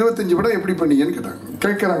வச்சு 25 படம் எப்படி பண்ணீங்கன்னு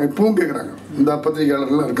கேட்குறாங்க. இப்பவும் கேட்குறாங்க, இந்த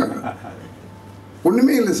பத்திரிகையாளர்லாம் இருக்காங்க.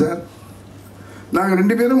 ஒன்றுமே இல்லை சார், நாங்கள்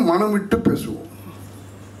 2 பேரும் மனம் விட்டு பேசுவோம்,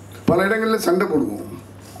 பல இடங்களில் சண்டை போடுவோம்,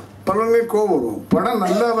 பல இடங்களில் கோபம் வரும். படம்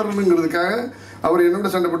நல்லா வரணுங்கிறதுக்காக அவர் என்னோட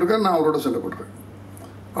சண்டை போட்டிருக்காரு, நான் அவரோட சண்டை போட்டிருக்கேன்.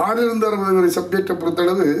 660 சப்ஜெக்டை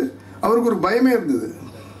பொறுத்தளவு அவருக்கு ஒரு பயமே இருந்தது.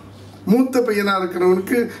 மூத்த பையனாக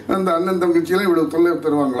இருக்கிறவனுக்கு அந்த அண்ணன் தங்கச்சியெல்லாம் இவ்வளோ தொல்லை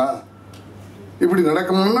தருவாங்களா, இப்படி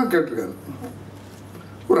நடக்கணும்னா கேட்டிருக்காரு.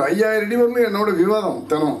 ஒரு 5000 அடி வரலும் என்னோட விவாதம்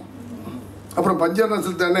தினம். அப்புறம்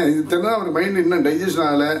பஞ்சாயத்து தானே இது தினம், அவர் மைண்ட் இன்னும் டைஜஷன்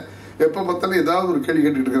ஆகலை, எப்போ பார்த்தாலும் ஏதாவது ஒரு கேள்வி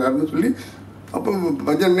கேட்டுக்கிட்டு இருக்கிறாருன்னு சொல்லி அப்போ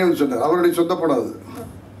பஞ்சாயத்தே வந்து சொன்னார். அவருடைய சொந்தப்படாது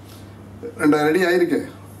 2000 அடி ஆயிருக்கேன்,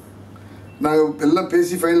 நாங்கள் எல்லாம்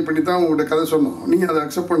பேசி ஃபைனல் பண்ணி தான் உங்கள்கிட்ட கதை சொன்னோம், நீங்கள் அதை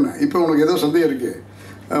அக்செப்ட் பண்ண. இப்போ உனக்கு ஏதோ சந்தேகம் இருக்குது,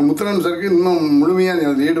 முத்துராமன் சாருக்கு இன்னும் முழுமையாக நீ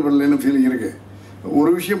அதில் ஈடுபடலைன்னு ஃபீலிங் இருக்குது.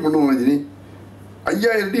 ஒரு விஷயம் பண்ணுவோம் ரஜினி,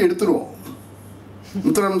 5000 அடி எடுத்துருவோம்.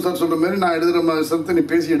 முத்துராமன் சார் சொல்கிற மாதிரி நான் எழுதுகிற மாதிரி நீ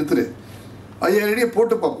பேசி எடுத்துரு, 5000 அடியை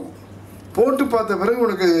போட்டு பார்ப்போம். போட்டு பார்த்த பிறகு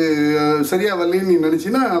உனக்கு சரியாக வரலன்னு நீ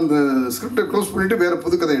நினச்சின்னா அந்த ஸ்கிரிப்டை க்ளோஸ் பண்ணிவிட்டு வேறு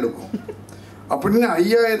புது கதை எடுப்போம் அப்படின்னு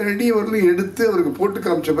 5000 அடி வரலும் எடுத்து அவருக்கு போட்டு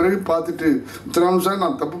காமிச்ச பிறகு பார்த்துட்டு, முத்துராமன் சார்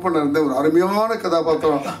நான் தப்பு பண்ண இருந்தேன், ஒரு அருமையான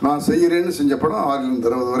கதாபாத்திரம் நான் செய்கிறேன்னு செஞ்ச படம் 6 இருந்து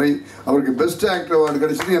 60 வரை. அவருக்கு பெஸ்ட் ஆக்டர் அவார்டு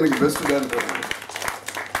கிடைச்சிட்டு எனக்கு பெஸ்ட் டேரக்டர்.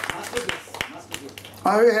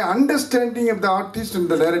 ஆகவே அண்டர்ஸ்டாண்டிங் ஆஃப் த ஆர்டிஸ்ட்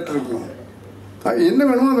இந்த டைரக்டர் இருக்கணும். என்ன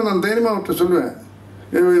வேணுமோ அதை நான் தைரியமாக அவர்கிட்ட சொல்லுவேன்.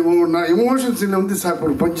 நான் எமோஷன் சீனில் வந்து சார்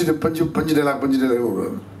ஒரு பஞ்சு டைலாக்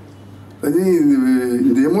விடுவார். அது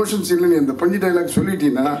இந்த எமோஷன் சீனில் நீ அந்த பஞ்சு டைலாக்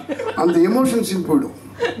சொல்லிட்டீங்கன்னா அந்த எமோஷன் சீன் போயிடும்.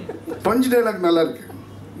 பஞ்சு டைலாக் நல்லா இருக்கு,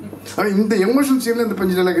 ஆனால் இந்த எமோஷன் சீனில் இந்த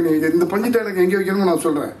பஞ்சு டைலாக் இந்த பஞ்சு டைலாக் எங்கே வைக்கணுமோ நான்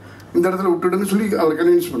சொல்கிறேன், இந்த இடத்துல விட்டுடுன்னு சொல்லி அவர்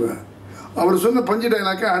கன்வின்ஸ் பண்ணுவேன். அவர் சொன்ன பஞ்சு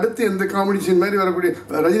டைலாக்கை அடுத்து எந்த காமெடி சீன் மாதிரி வரக்கூடிய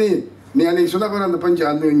ரஜினி நீ அன்னைக்கு சொன்ன பாரு அந்த பஞ்சு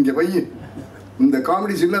அந்த இங்கே வை, இந்த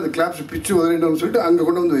காமெடி சீனில் அந்த கிளாப்ஸ் பிச்சு உதறிட்டோம்னு சொல்லிட்டு அங்கே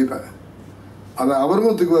கொண்டு வந்து வைப்பேன். அதை அவரும்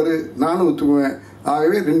ஒத்துக்குவார், நானும் ஒத்துக்குவேன்.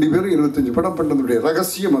 ஆகவே 2 பேரும் 25 படம் பண்ணதுடைய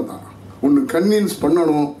ரகசியமாக தான், ஒன்று கன்வின்ஸ்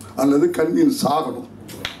பண்ணணும் அல்லது கன்வின்ஸ் ஆகணும்.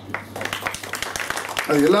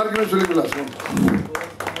 அது எல்லாருக்குமே சொல்லிக்கலாம்.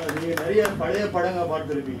 நீங்கள் நிறைய பழைய படங்கள்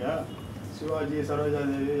பார்த்துருப்பீங்க, சிவாஜி, சரோஜா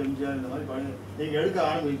தேவி, எம்ஜிஆர், இந்த மாதிரி படம் நீங்கள் எடுக்க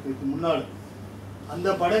ஆரம்பிக்கிறதுக்கு முன்னால் அந்த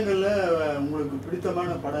படங்களில் உங்களுக்கு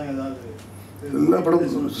பிடித்தமான படம் ஏதாவது? எல்லா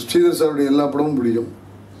படமும் ஸ்ரீதர் சாருடைய எல்லா படமும் பிடிக்கும்.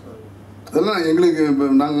 அதெல்லாம் எங்களுக்கு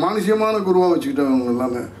நாங்கள் மானுஷியமான குருவாக வச்சுக்கிட்டவங்க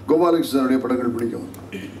எல்லாமே. கோபாலகிருஷ்ணனுடைய படங்கள் பிடிக்கும்.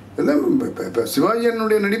 எல்லாம் இப்போ சிவாஜி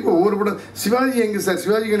என்னுடைய நடிப்பு ஒவ்வொரு படம். சிவாஜி எங்கே சார்,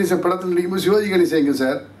 சிவாஜி கணேசன் படத்தில் நடிக்கும்போது சிவாஜி கணேசன் எங்கே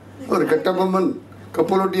சார், ஒரு கட்டபொம்மன்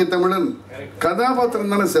கப்பலோட்டிய தமிழன்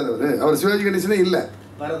கதாபாத்திரம் தானே சார் அவர் சிவாஜி கணேசனே இல்லை.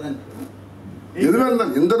 எதுவாக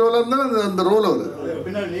இருந்தாலும் எந்த ரோலாக இருந்தாலும் அந்த ரோல் அவர்.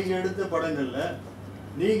 பின்னால் நீங்கள் எடுத்த படங்கள்ல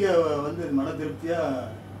நீங்கள் வந்து மன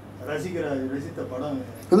திருப்தியாக ரசித்த படம்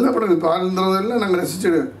எல்லா படம் இப்போ ஆனந்தரெல்லாம் நாங்கள் ரசிச்சு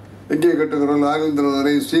எங்கே கட்டுக்கிறோம்.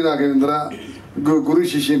 ஆனந்தரை, ஸ்ரீராகவேந்திரா, குரு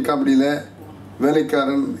சிஷியன் காமெடியில்,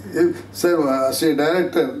 வேலைக்காரன். சார்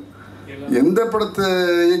டைரக்டர் எந்த படத்தை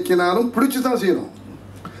இயக்கினாலும் பிடிச்சி தான் செய்கிறோம்.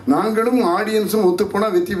 நாங்களும் ஆடியன்ஸும்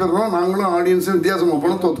ஒத்துப்போனால் வெற்றி பெறுறோம், நாங்களும் ஆடியன்ஸும் வித்தியாசமாக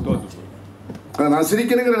போனால் தோற்றுப்போம். நான்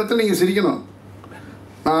சிரிக்கணுங்கிற இடத்துல நீங்கள் சிரிக்கணும்,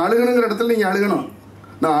 நான் அழுகணுங்கிற இடத்துல நீங்கள் அழுகணும்.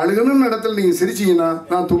 நான் அழுகணும்னு இடத்துல நீங்கள் சிரிச்சிங்கன்னா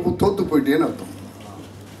நான் தோற்று போயிட்டேன்னு அர்த்தம்.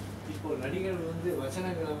 இப்போ நடிகர்கள் வந்து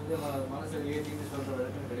வசனங்களை வந்து மனசில் ஏற்றின்னு சொல்கிற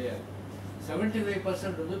வழக்கம் கிடையாது.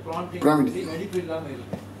 75% வந்து ப்ராம்ப்டிங் நடிப்பு இல்லாமல்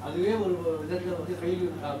இருக்கு. அதுவே ஒரு விதத்தில் வந்து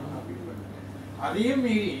ஃபெயிலியர் காரணம் அப்படின்னு பண்ணுங்க. அதையும்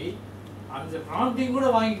மீறி அந்த ப்ராம்ப்டிங் கூட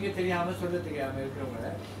வாங்கிக்க தெரியாமல் சொல்ல தெரியாமல்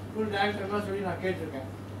இருக்கிறவங்க ஒரு டேரக்டர்லாம் சொல்லி நான் கேட்டிருக்கேன்.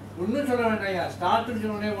 ஒன்றும் சொல்ல வேண்டாம், ஸ்டார்ட்னு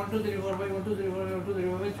சொன்னோடனே 1 2 3 4 5 1 2 3 4 1 2 3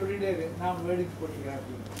 4 5 சொல்லிட்டே இருக்கு, நான் வேடிக்கை போட்டிக்கிறேன்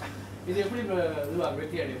அப்படின்னு. இது எப்படி இதுவாக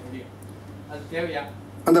வெற்றி அடைய முடியும்? அது தேவையா?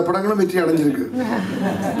 அந்த படங்களும் வெற்றி அடைஞ்சிருக்கு.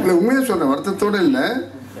 இல்லை உண்மையாக சொல்கிறேன், வருத்தத்தோடு இல்லை,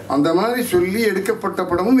 அந்த மாதிரி சொல்லி எடுக்கப்பட்ட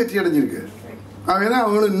படமும் வெற்றி அடைஞ்சிருக்கு. ஆகவே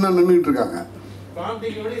அவங்களும் இன்னும் நின்றுட்டு இருக்காங்க.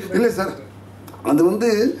 இல்லை சார், அது வந்து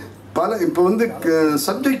பல இப்போ வந்து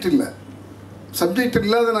சப்ஜெக்ட் இல்லை, சப்ஜெக்ட்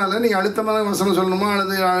இல்லாதனால நீங்கள் அழுத்தமான வசனம் சொல்லணுமா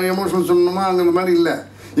அல்லது எமோஷனல் சொல்லணுமா அந்த மாதிரி இல்லை.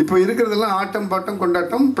 இப்போ இருக்கிறதெல்லாம் ஆட்டம் பாட்டம்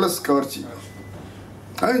கொண்டாட்டம் ப்ளஸ் கவர்ச்சி.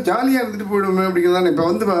 அது ஜாலியாக இருந்துட்டு போயிடுமே அப்படிங்கிறது தானே. இப்போ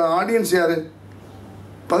வந்து ஆடியன்ஸ் யார்?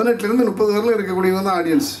 18லேருந்து 30 வரலும் இருக்கக்கூடியவங்க தான்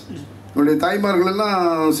ஆடியன்ஸ். என்னுடைய தாய்மார்கள் எல்லாம்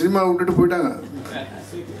சினிமா விட்டுட்டு போயிட்டாங்க,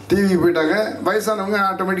 டிவிக்கு போயிட்டாங்க. வயசானவங்க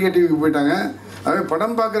ஆட்டோமேட்டிக்காக டிவிக்கு போயிட்டாங்க. ஆகவே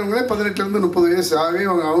படம் பார்க்குறவங்களே 18லேருந்து 30 வயசு. ஆகவே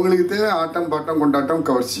அவங்களுக்கு தேவை ஆட்டம் பாட்டம் கொண்டாட்டம்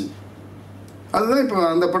கவர்ச்சி. அதுதான் இப்போ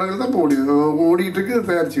அந்த படங்கள் தான் இப்போ ஓடிக்கிட்டு இருக்கு,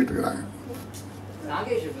 தயாரிச்சுக்கிட்டு இருக்கிறாங்க.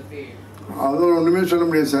 அதுவும் ஒன்றுமே சொல்ல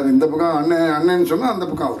முடியாது சார். இந்த பக்கம் அண்ணன்னு சொன்னால் அந்த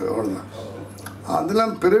பக்கம் அவர், அவ்வளோதான்.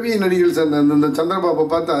 அதெல்லாம் பிறவி நடிகர்கள் சார். இந்த சந்திரபாபை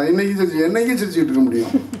பார்த்தா என்னைக்கு சிரிச்சுக்கிட்டு இருக்க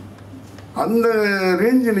முடியும்? அந்த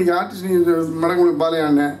ரேஞ்ச் இன்னைக்கு ஆர்டிஸ்ட். நீங்கள் மடங்குடி பாலையா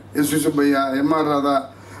அண்ணன், எஸ் சுப்பையா, எம்ஆர் ராதா,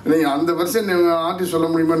 நீங்கள் அந்த வருஷம் ஆர்டிஸ்ட் சொல்ல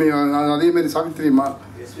முடியுமா? நீங்கள் அதேமாரி சாவித்திரி அம்மா,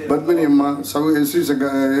 பத்மினி அம்மா,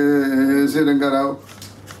 எஸ் ரங்காராவ்.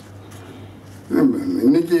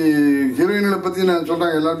 இன்னைக்கு ஹீரோயின்களை பற்றி நான்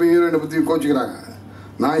சொல்கிறாங்க, எல்லாருமே ஹீரோயினை பற்றி கோச்சிக்கிறாங்க.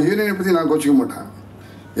 நான் ஹீரோயினை பற்றி நான் கோச்சிக்க மாட்டேன்.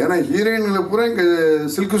 ஏன்னா ஹீரோயின்களை பூரா இங்கே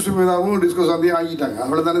சில்கு சுமிதாவும் டிஸ்கோ சாந்தியும் ஆகிட்டாங்க,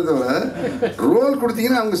 அவ்வளோதானே தவிர ரோல்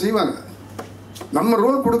கொடுத்தீங்கன்னா அவங்க செய்வாங்க. நம்ம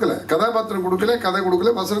ரோல் கொடுக்கல, கதாபாத்திரம் கொடுக்கல, கதை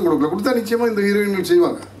கொடுக்கல, வசனம் கொடுக்கல. கொடுத்தா நிச்சயமாக இந்த ஹீரோயின்கள்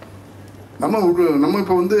செய்வாங்க. நம்ம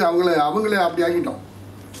இப்போ வந்து அவங்களே அப்படி ஆகிட்டோம்.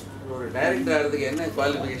 ஒரு டைரக்டர் ஆகிறதுக்கு என்ன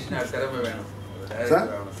குவாலிஃபிகேஷன், திறமை வேணும் சார்?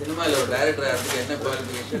 சினிமாவில் ஒரு டைரக்டர் ஆகிறதுக்கு என்ன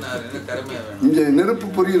குவாலிஃபிகேஷன், என்ன திறமையாக வேணும்? இங்கே நெருப்பு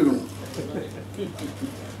பொறி இருக்கணும்.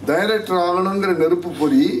 டைரக்டர் ஆகணுங்கிற நெருப்பு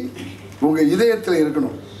பொறி உங்கள் இதயத்தில்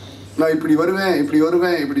இருக்கணும். நான் இப்படி வருவேன்,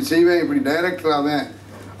 இப்படி செய்வேன், இப்படி டைரக்டர் ஆவேன்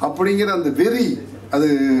அப்படிங்கிற அந்த வெறி, அது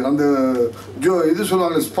அந்த இது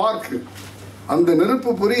சொல்லுவாங்க ஸ்பார்க்கு, அந்த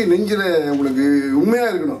நெருப்பு பொறி நெஞ்சில் உங்களுக்கு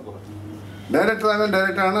உண்மையாக இருக்கணும். டைரக்டர் ஆனால்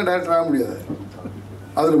டைரக்டர் ஆக முடியாது.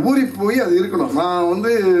 அதில் ஊறி போய் அது இருக்கணும். நான் வந்து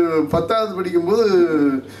 10வது படிக்கும்போது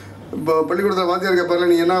இப்போ பள்ளிக்கூடத்தில் வாத்தியார் கேட்பார்ல,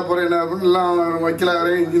 நீ என்ன போகிற என்ன அப்படின்னு எல்லாம்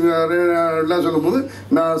வக்கீலாகிறேன், இன்ஜினியர் எல்லாம் சொல்லும்போது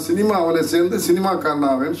நான் சினிமாவில் சேர்ந்து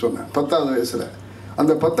சினிமாக்காரனாவேன்னு சொன்னேன் 10வது வயசில்.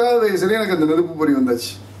 அந்த 10வது வயசுலேயே எனக்கு அந்த நெருப்பு பொறி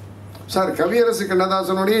வந்தாச்சு சார். கவியரசு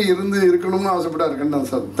கண்ணதாசனோடையே இருக்கணும்னு ஆசைப்பட்டார்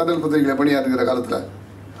கண்ணதாசன் தண்டல் பத்திரிகையில் பணியாற்றுகிற காலத்தில்.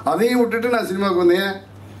 அதையும் விட்டுட்டு நான் சினிமாவுக்கு வந்தேன்.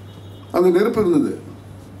 அந்த நெருப்பு இருந்தது.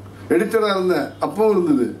 எடிட்டராக இருந்தேன், அப்பவும்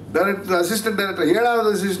இருந்தது. டைரக்டர், அசிஸ்டன்ட் டைரக்டர்,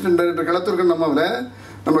 7வது அசிஸ்டன்ட் டைரக்டர் களத்திற்கன் அம்மாவில்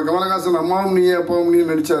நம்ம கமலஹாசன் அம்மாவும் நீயே அப்பாவும் நீ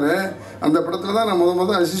நடித்தார். அந்த படத்தில் தான் நான்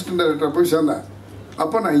முதல் அசிஸ்டன்ட் டைரக்டராக போய் சேர்ந்தேன்.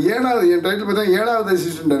 அப்போ நான் 7வது, என் டைட்டில் பார்த்தா 7வது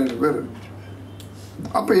அசிஸ்டன்ட் டைரக்டர் பேர்.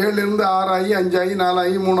 அப்போ 7லேருந்து 6 ஆகி 5 ஆகி 4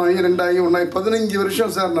 ஆகி 3 ஆகி 2 ஆகி 1 ஆகி 15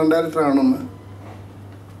 வருஷம் சார் நான் டைரக்டர் ஆகணும்னு.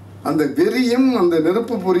 அந்த வெறியும் அந்த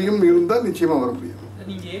நெருப்பு பொறியும் இருந்தால் நிச்சயமாக வர முடியும்.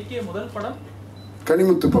 நீங்கள் ஏற்றிய முதல் படம்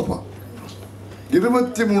கனிமுத்து பாப்பா.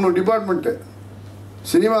 23 டிபார்ட்மெண்ட்டு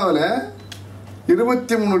சினிமாவில்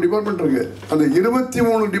 23 டிபார்ட்மெண்ட் இருக்கு. அந்த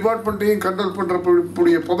 23 டிபார்ட்மெண்ட்டையும் கண்ட்ரோல்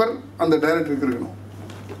பண்ணுறக்கூடிய பவர் அந்த டைரக்டருக்கு இருக்கணும்.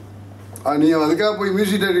 நீ அதுக்காக போய்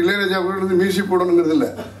மியூசிக் டைரக்டர் இளையராஜா இருந்து மியூசிக் போடணுங்கிறது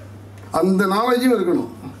இல்லை, அந்த நாலேஜும்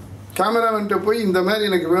இருக்கணும். கேமராமேன்ட்ட போய் இந்த மாதிரி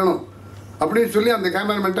எனக்கு வேணும் அப்படின்னு சொல்லி அந்த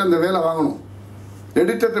கேமராமேன்ட்ட அந்த வேலை வாங்கணும்.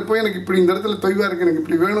 எடிட்டர்கிட்ட போய் எனக்கு இப்படி இந்த இடத்துல தொய்வாக இருக்குது, எனக்கு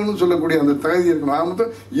இப்படி வேணும்னு சொல்லக்கூடிய அந்த தகுதி இருக்கணும். ஆக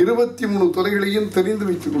மொத்தம் 23 துறைகளையும் தெரிந்து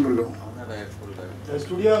வைத்துக் கொண்டிருக்கணும்.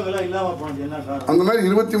 அந்த மாதிரி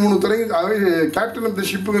 23 துறைகள். Captain of the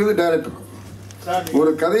ஷிப்புங்கிறது director.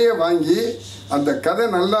 ஒரு கதையை வாங்கி அந்த கதை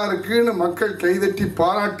நல்லா இருக்குன்னு மக்கள் கைதட்டி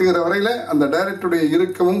பாராட்டுகிற வரையில் அந்த டைரக்டருடைய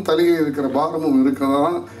இறுக்கமும் தலையில் இருக்கிற பாரமும்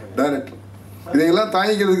இருக்கிறதான் டைரக்டர். இதையெல்லாம்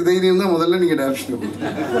தாங்கிக்கிறதுக்கு தைரியம் தான் முதல்ல நீங்கள் டைரக்ஷன்.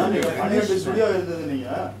 12 ஸ்டுடியோ இருந்தது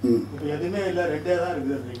நீங்கள், இப்போ எதுவுமே இல்லை, 2 தான்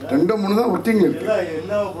இருக்குது. 2 3 தான் ஒர்க்கிங் இருக்கு.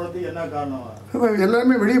 எல்லா போனதுக்கு என்ன காரணம்?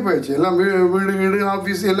 எல்லாருமே வெளியே போயிடுச்சு. எல்லாம் வீடு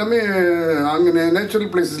ஆஃபீஸ் எல்லாமே அங்கே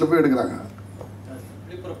நேச்சுரல் பிளேஸஸில் போய் எடுக்கிறாங்க.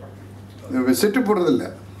 செட்டு போடுறதில்ல.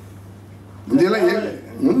 இதெல்லாம்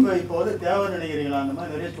இப்போ வந்து தேவை நினைக்கிறீங்களா? அந்த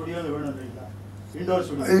மாதிரி நிறைய ஸ்டுடியோ வேணும்ன்றீங்களா? இண்டோர்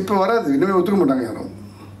ஸ்டுடியோ இப்போ வராது, இன்னுமே ஒத்துக்க மாட்டாங்க யாரும்.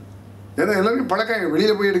 ஏன்னா எல்லாருக்கும் பழக்கம்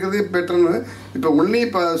வெளியில் போய் எடுக்கிறதே பெட்டர்னு. இப்போ ஒன்லி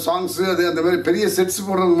இப்போ சாங்ஸு அது அந்த மாதிரி பெரிய செட்ஸ்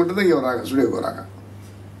போடுறது மட்டும்தான் இங்கே வராங்க, ஸ்டுடியோக்கு வராங்க.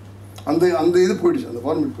 அந்த இது போயிடுச்சு, அந்த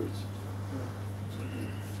ஃபார்மேட் போயிடுச்சு.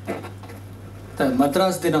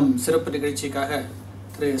 மத்ராஸ் தினம் சிறப்பு நிகழ்ச்சிக்காக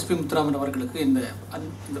திரு SP முத்துராமன் அவர்களுக்கு இந்த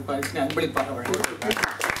அன்பளிப்பாக வழங்குகிறார்.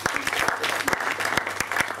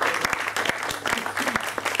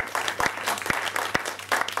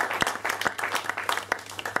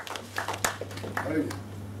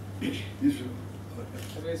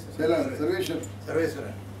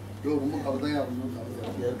 சர்வேஸ்வரன் ரொம்ப கவலையா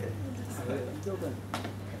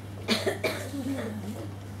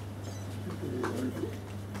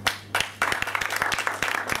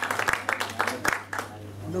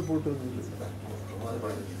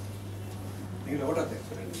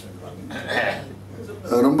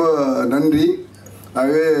ரொம்ப நன்றி.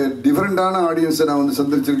 ஆகவே டிஃப்ரெண்டான ஆடியன்ஸை நான் வந்து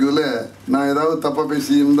சந்திச்சிருக்கிறதுல நான் ஏதாவது தப்பாக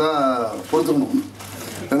பேசியிருந்தால் பொறுத்துக்கணும்.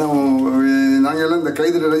 ஏன்னா நாங்கள் எல்லாம் இந்த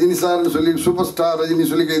கைதிட்ட ரஜினி சார்னு சொல்லி சூப்பர் ஸ்டார் ரஜினி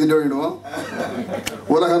சொல்லி கைதிட்டு வாங்கிடுவோம்.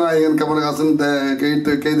 உலகநாயகன் கமலஹாசன்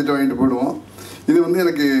கைதிட்டு வாங்கிட்டு போயிடுவோம். இது வந்து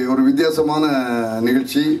எனக்கு ஒரு வித்தியாசமான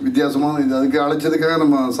நிகழ்ச்சி, வித்தியாசமான இது. அதுக்கு அழைச்சதுக்காக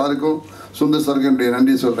நம்ம சாருக்கும் சுந்தர் சாருக்கும் என்னுடைய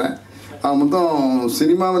நன்றி சொல்கிறேன். மொத்தம்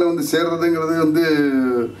சினிமாவில் வந்து சேர்றதுங்கிறது வந்து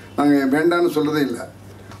நாங்கள் வேண்டான்னு சொல்கிறதே இல்லை.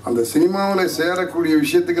 அந்த சினிமாவில் சேரக்கூடிய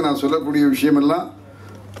விஷயத்துக்கு நான் சொல்லக்கூடிய விஷயமெல்லாம்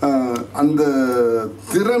அந்த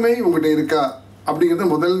திறமை உங்கள்கிட்ட இருக்கா அப்படிங்கிறத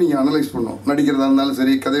முதல்ல நீங்கள் அனலைஸ் பண்ணணும். நடிக்கிறதா இருந்தாலும்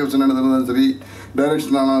சரி, கதை வசனம் இருந்தாலும் சரி,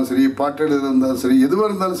 டைரக்ஷனாலும் சரி, பாட்டு எழுதுறதா இருந்தாலும் சரி, எதுவாக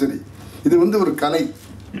இருந்தாலும் சரி, இது வந்து ஒரு கலை.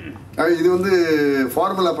 இது வந்து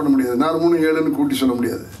ஃபார்முலா பண்ண முடியாது, 4 3 7ன்னு கூட்டி சொல்ல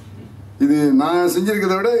முடியாது. இது நான்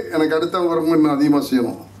செஞ்சுருக்கிறத விட எனக்கு அடுத்தவங்க இன்னும் அதிகமாக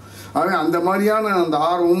செய்யணும். ஆகவே அந்த மாதிரியான அந்த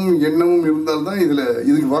ஆர்வமும் எண்ணமும் இருந்தால்தான்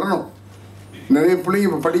இதுக்கு வரணும். நிறைய பிள்ளைங்க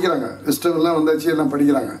இப்போ படிக்கிறாங்க, வெஸ்டர்ன்லாம் வந்தாச்சு, எல்லாம்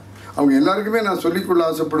படிக்கிறாங்க. அவங்க எல்லாருக்குமே நான் சொல்லிக்கொள்ள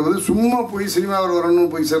ஆசைப்படுவது, சும்மா போய் சினிமாவில்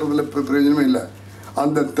வரணும் போய் சேர்றதில்ல பிரயோஜனமே இல்லை.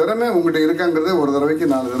 அந்த திறமை உங்கள்கிட்ட இருக்காங்கிறத ஒரு தடவைக்கு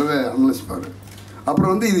 4 தடவை அனலைஸ் பாரு.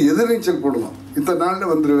 அப்புறம் வந்து இது எதிர்நீச்சல் போடணும். இத்தனை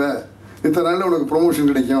நாளில் வந்துடுவேன், இத்தனை நாளில் உனக்கு ப்ரொமோஷன்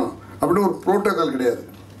கிடைக்கும் அப்படின்னு ஒரு ப்ரோட்டோக்கால் கிடையாது.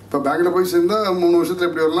 இப்போ பேங்கில் போய் சேர்ந்தால் 3 வருஷத்தில்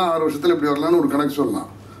எப்படி வரலாம், 6 வருஷத்தில் எப்படி வரலாம்னு ஒரு கணக்கு சொல்லலாம்.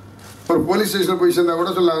 ஒரு போலீஸ் ஸ்டேஷனில் போய் சேர்ந்தால்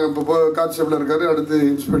கூட சொல்லாங்க, இப்போ கான்ஸ்டபிள் இருக்காரு, அடுத்து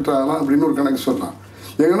இன்ஸ்பெக்டர் ஆகலாம் அப்படின்னு ஒரு கணக்கு சொல்லலாம்.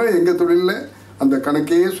 ஏன்னா எங்கள் தொழிலில் அந்த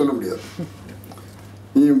கணக்கையே சொல்ல முடியாது.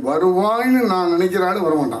 நீ வருவாய்னு நான் நினைக்கிற ஆள்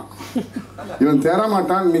வரமாட்டான், இவன்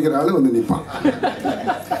தேரமாட்டான்னு நினைக்கிற ஆள் வந்து நிற்பான்.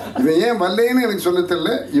 இவன் ஏன் வரலேன்னு எனக்கு சொல்ல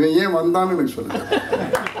தெரியல, இவன் ஏன் வந்தான்னு எனக்கு சொல்ல தெரியல.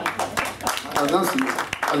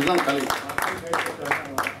 அதுதான் கலை.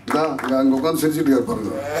 இதான் அங்கே உட்காந்து சிரிச்சுட்டு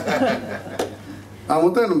இருப்பாருங்க.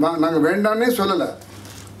 மொத்தம் நாங்கள் வேண்டான்னே சொல்லலை.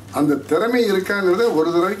 அந்த திறமை இருக்காங்கிறத ஒரு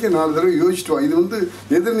தடவைக்கு 4 தடவை யோசிச்சுட்டு வா. இது வந்து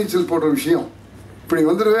எதிர்நீச்சல் போடுற விஷயம். இப்படி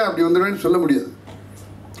வந்துடுவேன் அப்படி வந்துடுவேன்னு சொல்ல முடியாது.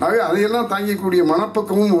 ஆகவே அதையெல்லாம் தாங்கிக்கூடிய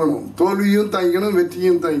மனப்பக்குவமும் வேணும். தோல்வியும் தாங்கிக்கணும்,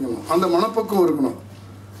 வெற்றியும் தாங்கிக்கணும். அந்த மனப்பக்குவம் இருக்கணும்.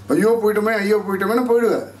 ஐயோ போயிட்டோமேனா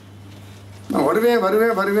போயிடுவேன். நான்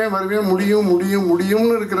வருவேன்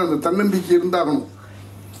முடியும்னு இருக்கிற அந்த தன்னம்பிக்கை இருந்தாகணும்.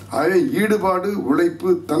 ஆகவே ஈடுபாடு, உழைப்பு,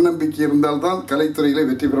 தன்னம்பிக்கை இருந்தால்தான் கலைத்துறையில்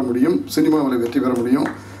வெற்றி பெற முடியும், சினிமாவில் வெற்றி பெற முடியும்.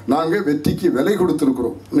 நாங்கள் வெற்றிக்கு விலை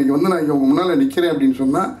கொடுத்துருக்குறோம். இன்றைக்கி வந்து நான் இங்கே உங்கள் முன்னால் நிற்கிறேன் அப்படின்னு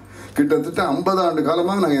சொன்னால் கிட்டத்தட்ட 50 ஆண்டு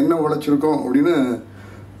காலமாக நாங்கள் என்ன உழைச்சிருக்கோம் அப்படின்னு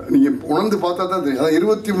நீங்கள் உணர்ந்து பார்த்தா தான் தெரியும். அதான்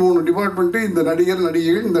 23 டிபார்ட்மெண்ட்டு, இந்த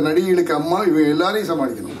நடிகைகள், இந்த நடிகைகளுக்கு அம்மா, இவங்க எல்லாரையும்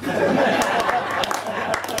சமாளிக்கணும்.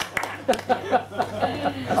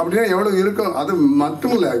 அப்படின்னா எவ்வளோ இருக்கும். அது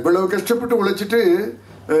மட்டும் இல்லை, இவ்வளவு கஷ்டப்பட்டு உழைச்சிட்டு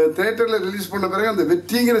தியேட்டரில் ரிலீஸ் பண்ண பிறகு அந்த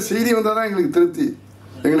வெற்றிங்கிற செய்தி வந்தால் தான் எங்களுக்கு திருப்தி.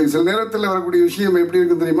 எங்களுக்கு சில நேரத்தில் வரக்கூடிய விஷயம் எப்படி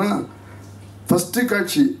இருக்குன்னு தெரியுமா? ஃபஸ்ட்டு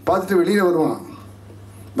காட்சி பார்த்துட்டு வெளியில் வருவான்,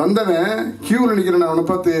 வந்தவன் கியூவில் நிற்கிறேன், அவனை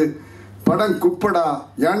பார்த்து படம் குப்படா,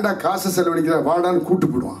 ஏன்டா காசை செலவழிக்கிற, வாடான்னு கூட்டு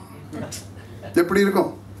போடுவான். எப்படி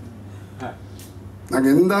இருக்கும்?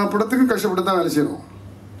 நாங்கள் எந்த படத்துக்கும் கஷ்டப்பட்டு தான் வேலை செய்கிறோம்.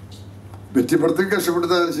 வெற்றி படத்துக்கும் கஷ்டப்பட்டு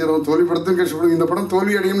தான் வேலை செய்கிறோம், தோல்வி படத்துக்கும் கஷ்டப்பட்டு. இந்த படம்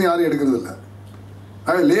தோல்வி அடையும்னு யாரும் எடுக்கிறது இல்லை.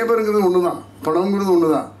 அது லேபருங்கிறது ஒன்று தான், படங்கிறது ஒன்று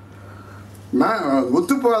தான். நான்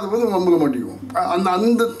ஒத்து போகாத போது நம்ப மாட்டேங்குவோம்.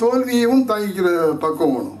 அந்த தோல்வியையும் தாங்கிக்கிற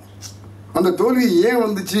பக்குவம் வேணும். அந்த தோல்வி ஏன்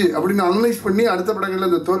வந்துச்சு அப்படின்னு அனலைஸ் பண்ணி அடுத்த படங்களில்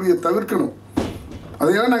அந்த தோல்வியை தவிர்க்கணும்.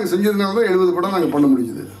 அதையெல்லாம் நாங்கள் செஞ்சதுனால தான் 70 படம் நாங்கள் பண்ண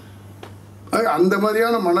முடியுது. அந்த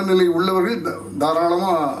மாதிரியான மனநிலை உள்ளவர்கள்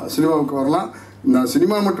தாராளமாக சினிமாவுக்கு வரலாம். நான்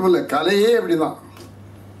சினிமா மட்டும் இல்லை, கலையே அப்படி தான்.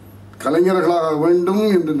 கலைஞர்களாக வேண்டும்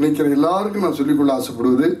என்று நினைக்கிற எல்லாருக்கும் நான் சொல்லிக்கொள்ள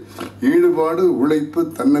ஆசைப்படுவது ஈடுபாடு, உழைப்பு,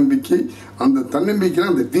 தன்னம்பிக்கை. அந்த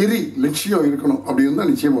தன்னம்பிக்கையில் அந்த வெறி, லட்சியம் இருக்கணும். அப்படி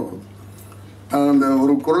இருந்தால் நிச்சயமாக வரும். அந்த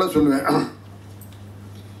ஒரு குரலை சொல்லுவேன்,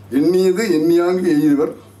 எண்ணியது எண்ணியாங்கு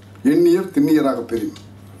எய்துவர் எண்ணியர் திண்ணியராக பெறும்.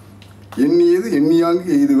 எண்ணியது எண்ணியாங்கு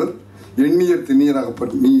எய்துவர் எண்ணியர் திண்ணியராக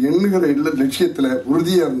பெறும். நீ எண்ணுகிற லட்சியத்தில்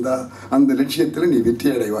உறுதியாக இருந்தால் அந்த லட்சியத்தில் நீ வெற்றி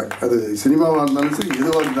அடைவாய். அது சினிமாவாக இருந்தாலும் சரி,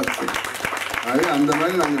 எதுவாக இருந்தாலும் சரி. ஆகவே அந்த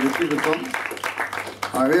மாதிரி நாங்கள் வெற்றி பெற்றோம்.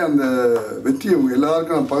 ஆகவே அந்த வெற்றியை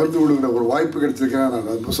எல்லாருக்கும் நான் பகிர்ந்து கொடுக்குற ஒரு வாய்ப்பு கிடைச்சிருக்கேன். நான்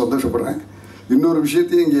ரொம்ப சந்தோஷப்படுறேன். இன்னொரு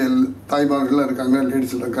விஷயத்தையும் இங்கே தாய்மார்கள்லாம் இருக்காங்க,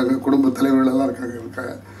 லேடிஸில் இருக்காங்க, குடும்ப தலைவர்களெல்லாம்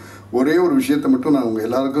இருக்காங்க. ஒரே ஒரு விஷயத்தை மட்டும் நான் உங்கள்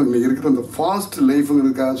எல்லாருக்கும் இங்கே இருக்கிற அந்த ஃபாஸ்ட்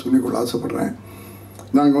லைஃபுங்கிறதுக்காக சொல்லிக்கொள்ள ஆசைப்பட்றேன்.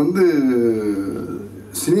 நாங்கள்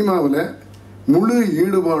சினிமாவில் முழு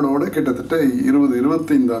ஈடுபாடோடு கிட்டத்தட்ட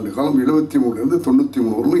 20-25 ஆண்டு காலம், 73லேருந்து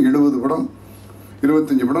 93 வரலும் 70 படம்,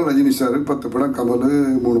 25 படம் ரஜினி சார், 10 படம் கமல்,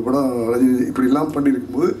 3 படம் ரஜினி, இப்படிலாம்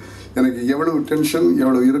பண்ணியிருக்கும்போது எனக்கு எவ்வளவு டென்ஷன்,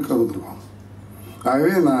 எவ்வளோ இருக்கம் இருந்திருக்கும்.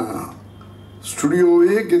 ஆகவே நான்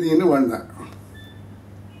ஸ்டுடியோவே கதின்னு வாழ்ந்தேன்.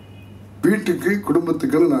 வீட்டுக்கு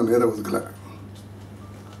குடும்பத்துக்குன்னு நான் நேரம் ஒதுக்கலை.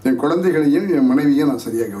 என் குழந்தைகளையும் என் மனைவியும் நான்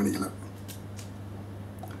சரியாக கவனிக்கலை.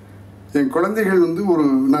 என் குழந்தைகள்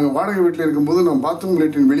நாங்கள் வாடகை வீட்டில் இருக்கும்போது நான் பாத்ரூம்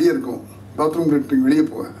லேட்டின் வெளியே இருக்கோம், பாத்ரூம் லேட்டின் வெளியே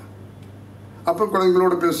போவேன். அப்போ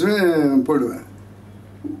குழந்தைங்களோட பேசுவேன், போயிடுவேன்.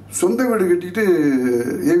 சொந்த வீடு கட்டிட்டு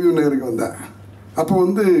ஏவி நகருக்கு வந்தேன். அப்போ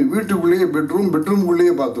வீட்டுக்குள்ளேயே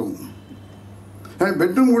பெட்ரூம்குள்ளேயே பாத்ரூம்,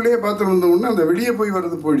 பெட்ரூம்குள்ளேயே பாத்ரூம் இருந்தவுடனே அந்த வெளியே போய்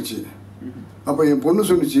வர்றது போயிடுச்சு. அப்போ என் பொண்ணு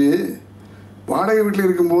சொன்னிச்சு, வாடகை வீட்டில்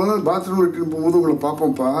இருக்கும்போது பாத்ரூம் லிட்டின்னு போகும்போது உங்களை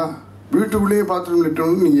பார்ப்போம்ப்பா, வீட்டுக்குள்ளேயே பாத்ரூம்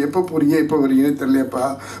லிட்டணும், நீங்கள் எப்போ போகிறீங்க எப்போ வரீங்கன்னு தெரியலையப்பா,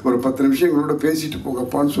 ஒரு 10 நிமிஷம் எங்களோட பேசிட்டு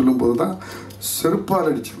போங்கப்பான்னு சொல்லும்போது தான் செருப்பால்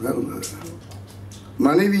அடிச்சுதான் இருந்தது.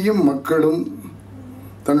 மனைவியும் மக்களும்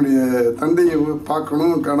தன்னுடைய தந்தையை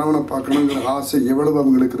பார்க்கணும், கணவனை பார்க்கணுங்கிற ஆசை எவ்வளவு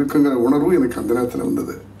அவங்களுக்கு இருக்குங்கிற உணர்வும் எனக்கு அந்த நேரத்தில்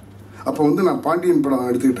வந்தது. அப்போ நான் பாண்டியன் படம்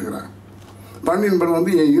எடுத்துக்கிட்டு இருக்கிறேன். பாண்டியன்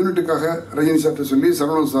படம் என் யூனிட்டுக்காக ரஜினி சார்ட்ட சொல்லி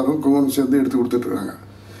சரவணன் சாரும் குமரனும் சேர்ந்து எடுத்து கொடுத்துட்ருக்காங்க.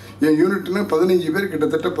 என் யூனிட்னா 15 பேர்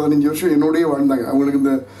கிட்டத்தட்ட 15 வருஷம் என்னோடய வாழ்ந்தாங்க. அவங்களுக்கு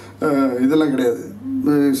இந்த இதெல்லாம் கிடையாது,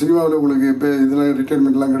 சினிமாவில் உங்களுக்கு இப்போ இதெல்லாம்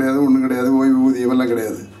ரிட்டைர்மெண்ட்லாம் கிடையாது, ஒன்றும் கிடையாது, ஓய்வு ஊதியமெல்லாம்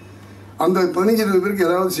கிடையாது. அந்த 15-20 பேருக்கு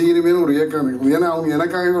ஏதாவது செய்யணுமேனு ஒரு ஏக்கம் இருக்கும். ஏன்னா அவங்க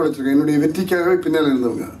எனக்காகவே உழைச்சிருக்காங்க, என்னுடைய வெற்றிக்காகவே பின்னால்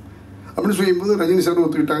இருந்தவங்க. அப்படின்னு சொல்லும்போது ரஜினி சார்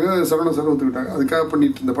ஒத்துக்கிட்டாங்க, சரவண சார் ஒத்துக்கிட்டாங்க. அதுக்காக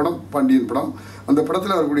பண்ணிட்டு இந்த படம் பாண்டியன் படம். அந்த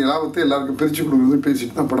படத்தில் வரக்கூடிய லாபத்தை எல்லாருக்கும் பிரித்து கொடுக்குறது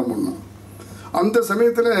பேசிட்டு தான் படம் பண்ணோம். அந்த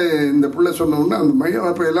சமயத்தில் இந்த பிள்ளை சொன்னோன்னா அந்த மையம்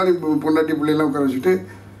அப்போ எல்லாரையும் பொண்டாட்டி பிள்ளையெல்லாம் உட்கார வச்சுட்டு,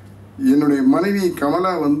 என்னுடைய மனைவி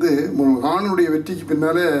கமலா ஆணுடைய வெற்றிக்கு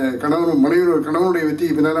பின்னால் கணவனுடைய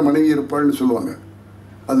வெற்றிக்கு பின்னால் மனைவி இருப்பாள்னு சொல்லுவாங்க.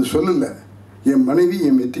 அது சொல்லலை, என் மனைவி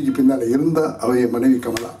என் வெற்றிக்கு பின்னால் இருந்தால் அவள் என் மனைவி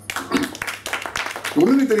கமலா.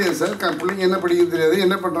 ஒன்றுமே தெரியாது சார், பிள்ளைங்க என்ன படிக்கிறது தெரியாது,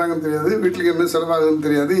 என்ன பண்ணுறாங்கன்னு தெரியாது, வீட்டுக்கு என்ன செலவாகுதுன்னு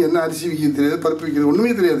தெரியாது, என்ன அரிசி விற்கிறது தெரியாது, பருப்பு விற்கிறது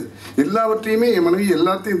ஒன்றுமே தெரியாது. எல்லாவற்றையுமே என் மனைவி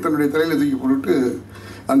எல்லாத்தையும் தன்னுடைய தலையில் தூக்கி போட்டுட்டு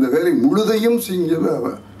அந்த வேலை முழுதையும் செஞ்சது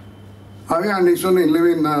அவள். அவன் அன்றைக்கி சொன்னேன்,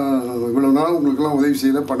 இல்லவே நான் இவ்வளோ நாள் உங்களுக்கெல்லாம் உதவி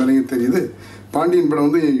செய்யலை, பண்ணலையும் தெரியுது. பாண்டியன்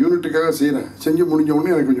படம் என் யூனிட்டுக்காக செய்கிறேன், செஞ்சு முடிஞ்ச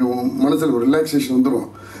உடனே எனக்கு கொஞ்சம் மனசில் ஒரு ரிலாக்ஸேஷன் வந்துடும்.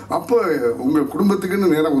 அப்போ உங்கள்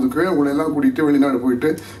குடும்பத்துக்குன்னு நேரம் ஒதுக்குவேன், உங்களை எல்லாம் கூட்டிகிட்டு வெளிநாடு போயிட்டு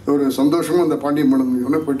ஒரு சந்தோஷமாக அந்த பாண்டியன் படம்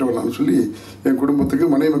உடனே போயிட்டு வரலாம்னு சொல்லி என் குடும்பத்துக்கு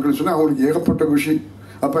மனைவி மக்கள் சொன்னால் அவங்களுக்கு ஏகப்பட்ட குஷி.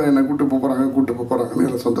 அப்போ என்னை கூப்பிட்டு போகிறாங்கன்னு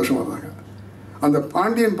எல்லாம் சந்தோஷமாக இருந்தாங்க. அந்த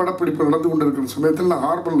பாண்டியன் படப்பிடிப்பு நடந்து கொண்டு இருக்கிற சமயத்தில் நான்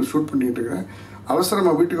ஹார்பரில் ஷூட் பண்ணிகிட்டு இருக்கிறேன்.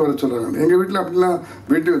 அவசரமாக வீட்டுக்கு வர சொல்கிறாங்க. எங்கள் வீட்டில் அப்படிலாம்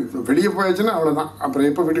வெளியே போயாச்சுன்னா அவ்வளோதான், அப்புறம்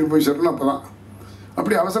எப்போ வீட்டுக்கு போய் சேரணும் அப்போ தான்.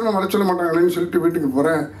 அப்படி அவசரமாக வர சொல்ல மாட்டாங்களேன்னு சொல்லிட்டு வீட்டுக்கு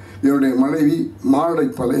போகிறேன். என்னுடைய மனைவி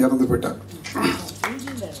மாரடைப்பால் இறந்து போயிட்டார்.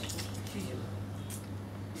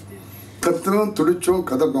 கத்துனோம், துடிச்சோம்,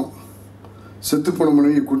 கதறோம். செத்துப்போன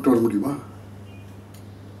மனைவியை கூப்பிட்டு வர முடியுமா?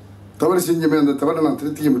 தவறு செஞ்சமே, அந்த தவறை நான்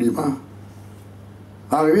திருத்திக்க முடியுமா?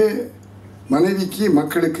 ஆகவே மனைவிக்கு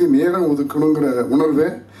மக்களுக்கு நேரம் ஒதுக்கணுங்கிற உணர்வை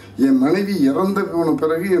என் மனைவி இறந்து போன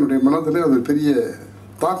பிறகு என்னுடைய மனதில் அது பெரிய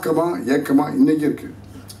தாக்கமாக ஏக்கமாக இன்றைக்கி இருக்குது.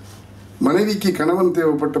 மனைவிக்கு கணவன்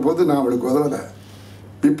தேவைப்பட்ட போது நான் அவளுக்கு உதவலை.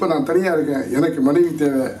 இப்போ நான் தனியாக இருக்கேன், எனக்கு மனைவி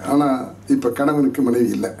தேவை. ஆனால் இப்போ கணவனுக்கு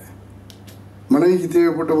மனைவி இல்லை. மனைவிக்கு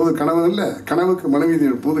தேவைப்பட்ட போது கணவன் இல்லை, கணவனுக்கு மனைவி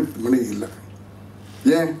தேவைப்பட்ட போது மனைவி இல்லை.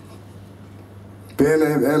 ஏன்?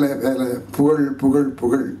 வேலை வேலை வேலை, புகழ் புகழ்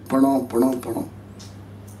புகழ், பணம் பணம் பணம்.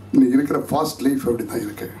 இன்னைக்கு இருக்கிற ஃபாஸ்ட் லைஃப் அப்படி தான்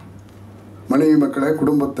இருக்கு. மனைவி மக்களை,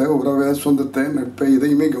 குடும்பத்தை, உறவை, சொந்தத்தை, நட்பை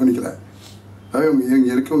எதையுமே கவனிக்கலை. அதாவது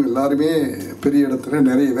இங்கே இருக்கவங்க எல்லாருமே பெரிய இடத்துல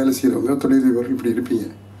நிறைய வேலை செய்கிறவங்க, தொழிலதிபர்கள் இப்படி இருப்பீங்க.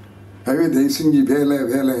 அதுவே தயவு செஞ்சு வேலை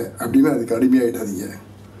வேலை அப்படின்னு அதுக்கு அடிமையாகிடாதீங்க.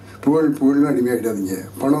 புகழ் புகழ்னு அடிமையாகிடாதீங்க,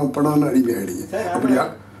 பணம் பணம்னு அடிமையாகிடுங்க. அப்படியா?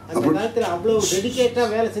 அந்த காலத்தில் அவ்வளோ டெடிக்கேட்டாக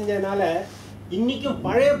வேலை செஞ்சதுனால இன்றைக்கும்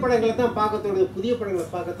பழைய படங்களை தான் பார்க்க தோணுது, புதிய படங்களை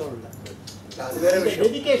பார்க்க தோணுது.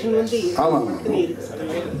 டெடிகேஷன் வந்து ஆமாம்.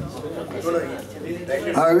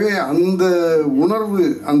 ஆகவே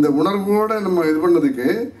அந்த உணர்வோடு நம்ம இது பண்ணதுக்கு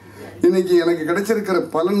இன்னைக்கு எனக்கு கிடைச்சிருக்கிற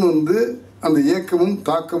பலன் வந்து அந்த ஏக்கமும்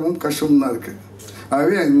தாக்கமும் கஷ்டமும் தான் இருக்குது.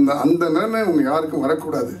 ஆகவே அந்த நிலைமை உங்கள் யாருக்கும்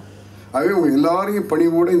வரக்கூடாது. ஆகவே உங்கள் எல்லாரையும்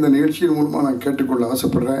பணிவோடு இந்த நிகழ்ச்சியின் மூலமாக நான் கேட்டுக்கொள்ள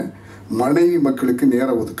ஆசைப்படுறேன். மனைவி மக்களுக்கு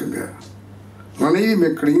நேரம் ஒதுக்குங்க. மனைவி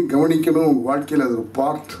மக்களையும் கவனிக்கணும். உங்கள் வாழ்க்கையில் அது ஒரு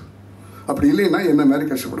பார்ட். அப்படி இல்லைன்னா என்ன மாதிரி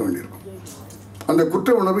கஷ்டப்பட வேண்டியிருக்கும். அந்த குற்ற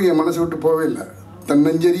உணர்வு என் மனசை விட்டு போவே இல்லை.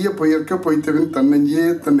 தன்னஞ்செறிய பொய்யற்க பொய்த்தவன் தன்னஞ்சே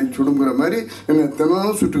தன்னை சுடுங்கிற மாதிரி என்னை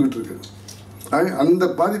தினம் சுட்டுக்கிட்டு இருக்கு. அந்த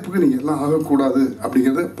பாதிப்புக்கு நீங்கள் எல்லாம் ஆகக்கூடாது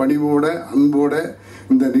அப்படிங்கிறத பணிவோட அன்போட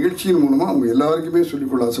இந்த நிகழ்ச்சியின் மூலமாக அவங்க எல்லாருக்குமே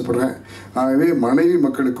சொல்லிக்கொள்ள ஆசைப்படுறேன். ஆகவே மனைவி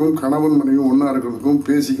மக்களுக்கும் கணவன் மனைவியும் ஒன்றா இருக்கிறதுக்கும்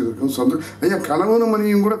பேசிக்கிறதுக்கும் ஐயா கணவனும்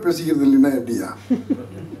மனைவியும் கூட பேசிக்கிறது இல்லைன்னா எப்படியா?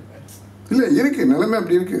 இல்லை இருக்குது, நிலைமை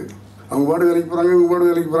அப்படி இருக்குது. அவங்க பாடு வேலைக்கு போகிறாங்க, இவங்க பாடு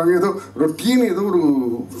வேலைக்கு போகிறாங்க. ஏதோ ரொட்டீன், ஏதோ ஒரு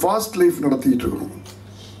ஃபாஸ்ட் லைஃப் நடத்திக்கிட்டு இருக்கணும்.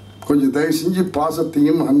 கொஞ்சம் தயவு செஞ்சு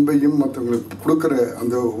பாசத்தையும் அன்பையும் மற்றவங்களுக்கு கொடுக்குற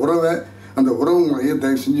அந்த உறவு முறையை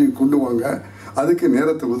தயவு செஞ்சு கொண்டு வாங்க. அதுக்கு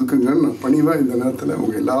நேரத்தை ஒதுக்குங்கன்னு நான் பணிவாக இந்த நேரத்தில்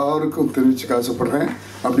உங்கள் எல்லாருக்கும் தெரிவிச்சுக்க ஆசைப்படுறேன்.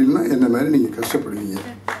 அப்படின்னா என்ன மாதிரி நீங்கள் கஷ்டப்படுவீங்க.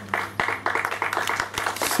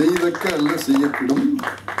 செய்தக்க அல்ல செய்யக்கிடும்,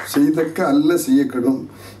 செய்தக்க அல்ல செய்யக்கிடும்,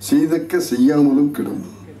 செய்தக்க செய்யாமலும் கெடும்.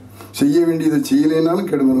 செய்ய வேண்டியதை செய்யலைனாலும்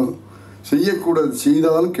கெடு வரும், செய்யக்கூடாது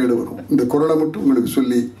செய்தாலும் கெடு வரும். இந்த குரலை மட்டும் உங்களுக்கு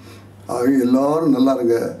சொல்லி ஆக எல்லாரும் நல்லா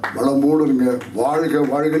இருங்க, வளமோடு இருங்க, வாழ்க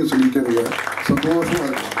வாழ்கன்னு சொல்லிட்டே இருங்க, சந்தோஷமாக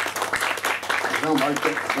இருங்க. அதுதான்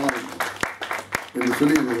வாழ்க்கை என்று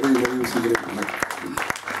சொல்லி இந்த உரையை நிறைவு செய்கிறேன்.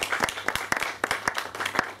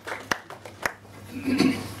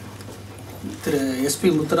 திரு SP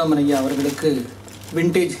முத்துராமன் ஐயா அவர்களுக்கு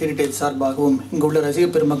விண்டேஜ் ஹெரிட்டேஜ் சார்பாகவும் இங்கு உள்ள ரசிக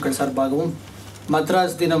பெருமக்கள் சார்பாகவும்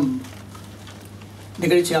மத்ராஸ் தினம்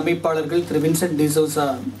நிகழ்ச்சி அமைப்பாளர்கள் திரு வின்சென்ட் டிசோசா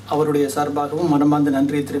அவருடைய சார்பாகவும் மனமார்ந்த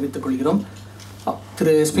நன்றியை தெரிவித்துக் கொள்கிறோம்.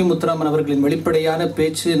 திரு SP முத்துராமன் அவர்களின் வெளிப்படையான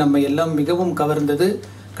பேச்சு நம்மை எல்லாம் மிகவும் கவர்ந்தது.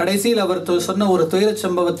 கடைசியில் அவர் சொன்ன ஒரு துயரச்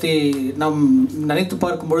சம்பவத்தை நாம் நினைத்து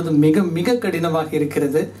பார்க்கும் பொழுது மிக மிக கடினமாக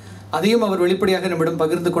இருக்கிறது. அதையும் அவர் வெளிப்படையாக நம்மிடம்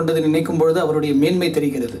பகிர்ந்து கொண்டதை நினைக்கும் பொழுது அவருடைய மேன்மை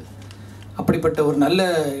தெரிகிறது. அப்படிப்பட்ட ஒரு நல்ல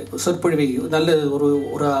சொற்பொழிவை, நல்ல ஒரு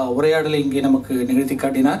உரையாடலை இங்கே நமக்கு நிகழ்த்தி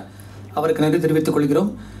காட்டினார். அவருக்கு நன்றி தெரிவித்துக்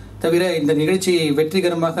கொள்கிறோம். தவிர இந்த நிகழ்ச்சியை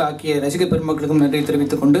வெற்றிகரமாக ஆக்கிய ரசிக பெருமக்களுக்கும் நன்றி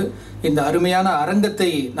தெரிவித்துக் கொண்டு இந்த அருமையான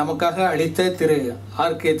அரங்கத்தை நமக்காக அளித்த திரு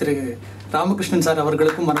திரு ராமகிருஷ்ணன் சார்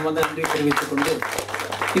அவர்களுக்கும் மனமார்ந்த நன்றி தெரிவித்துக் கொண்டு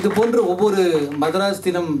இது போன்று ஒவ்வொரு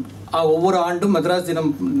ஆண்டும் மதராஸ்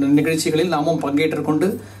தினம் நிகழ்ச்சிகளில் நாமும் பங்கேற்றுக் கொண்டு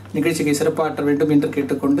நிகழ்ச்சியை சிறப்பாற்ற வேண்டும் என்று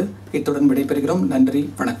கேட்டுக்கொண்டு இத்துடன் விடைபெறுகிறோம். நன்றி,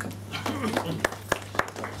 வணக்கம்.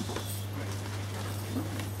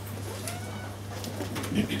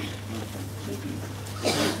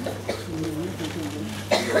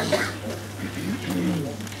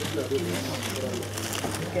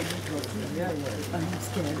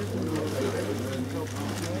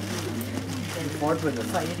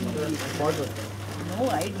 No,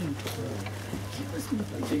 I didn't.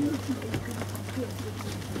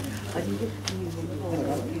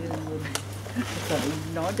 Sorry,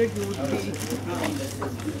 not that you would be.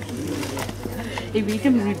 Hey, wait a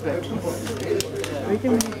minute, but. Wait a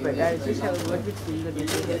minute, but I just have a word with Sundar.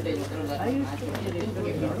 I used to be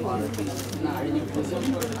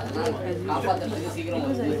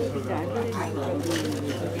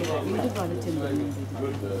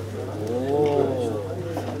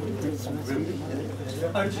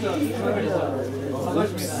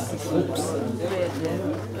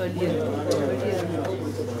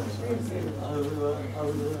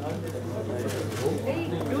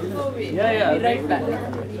Yeah, be right back.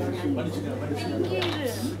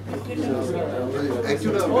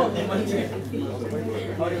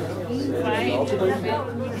 Fine.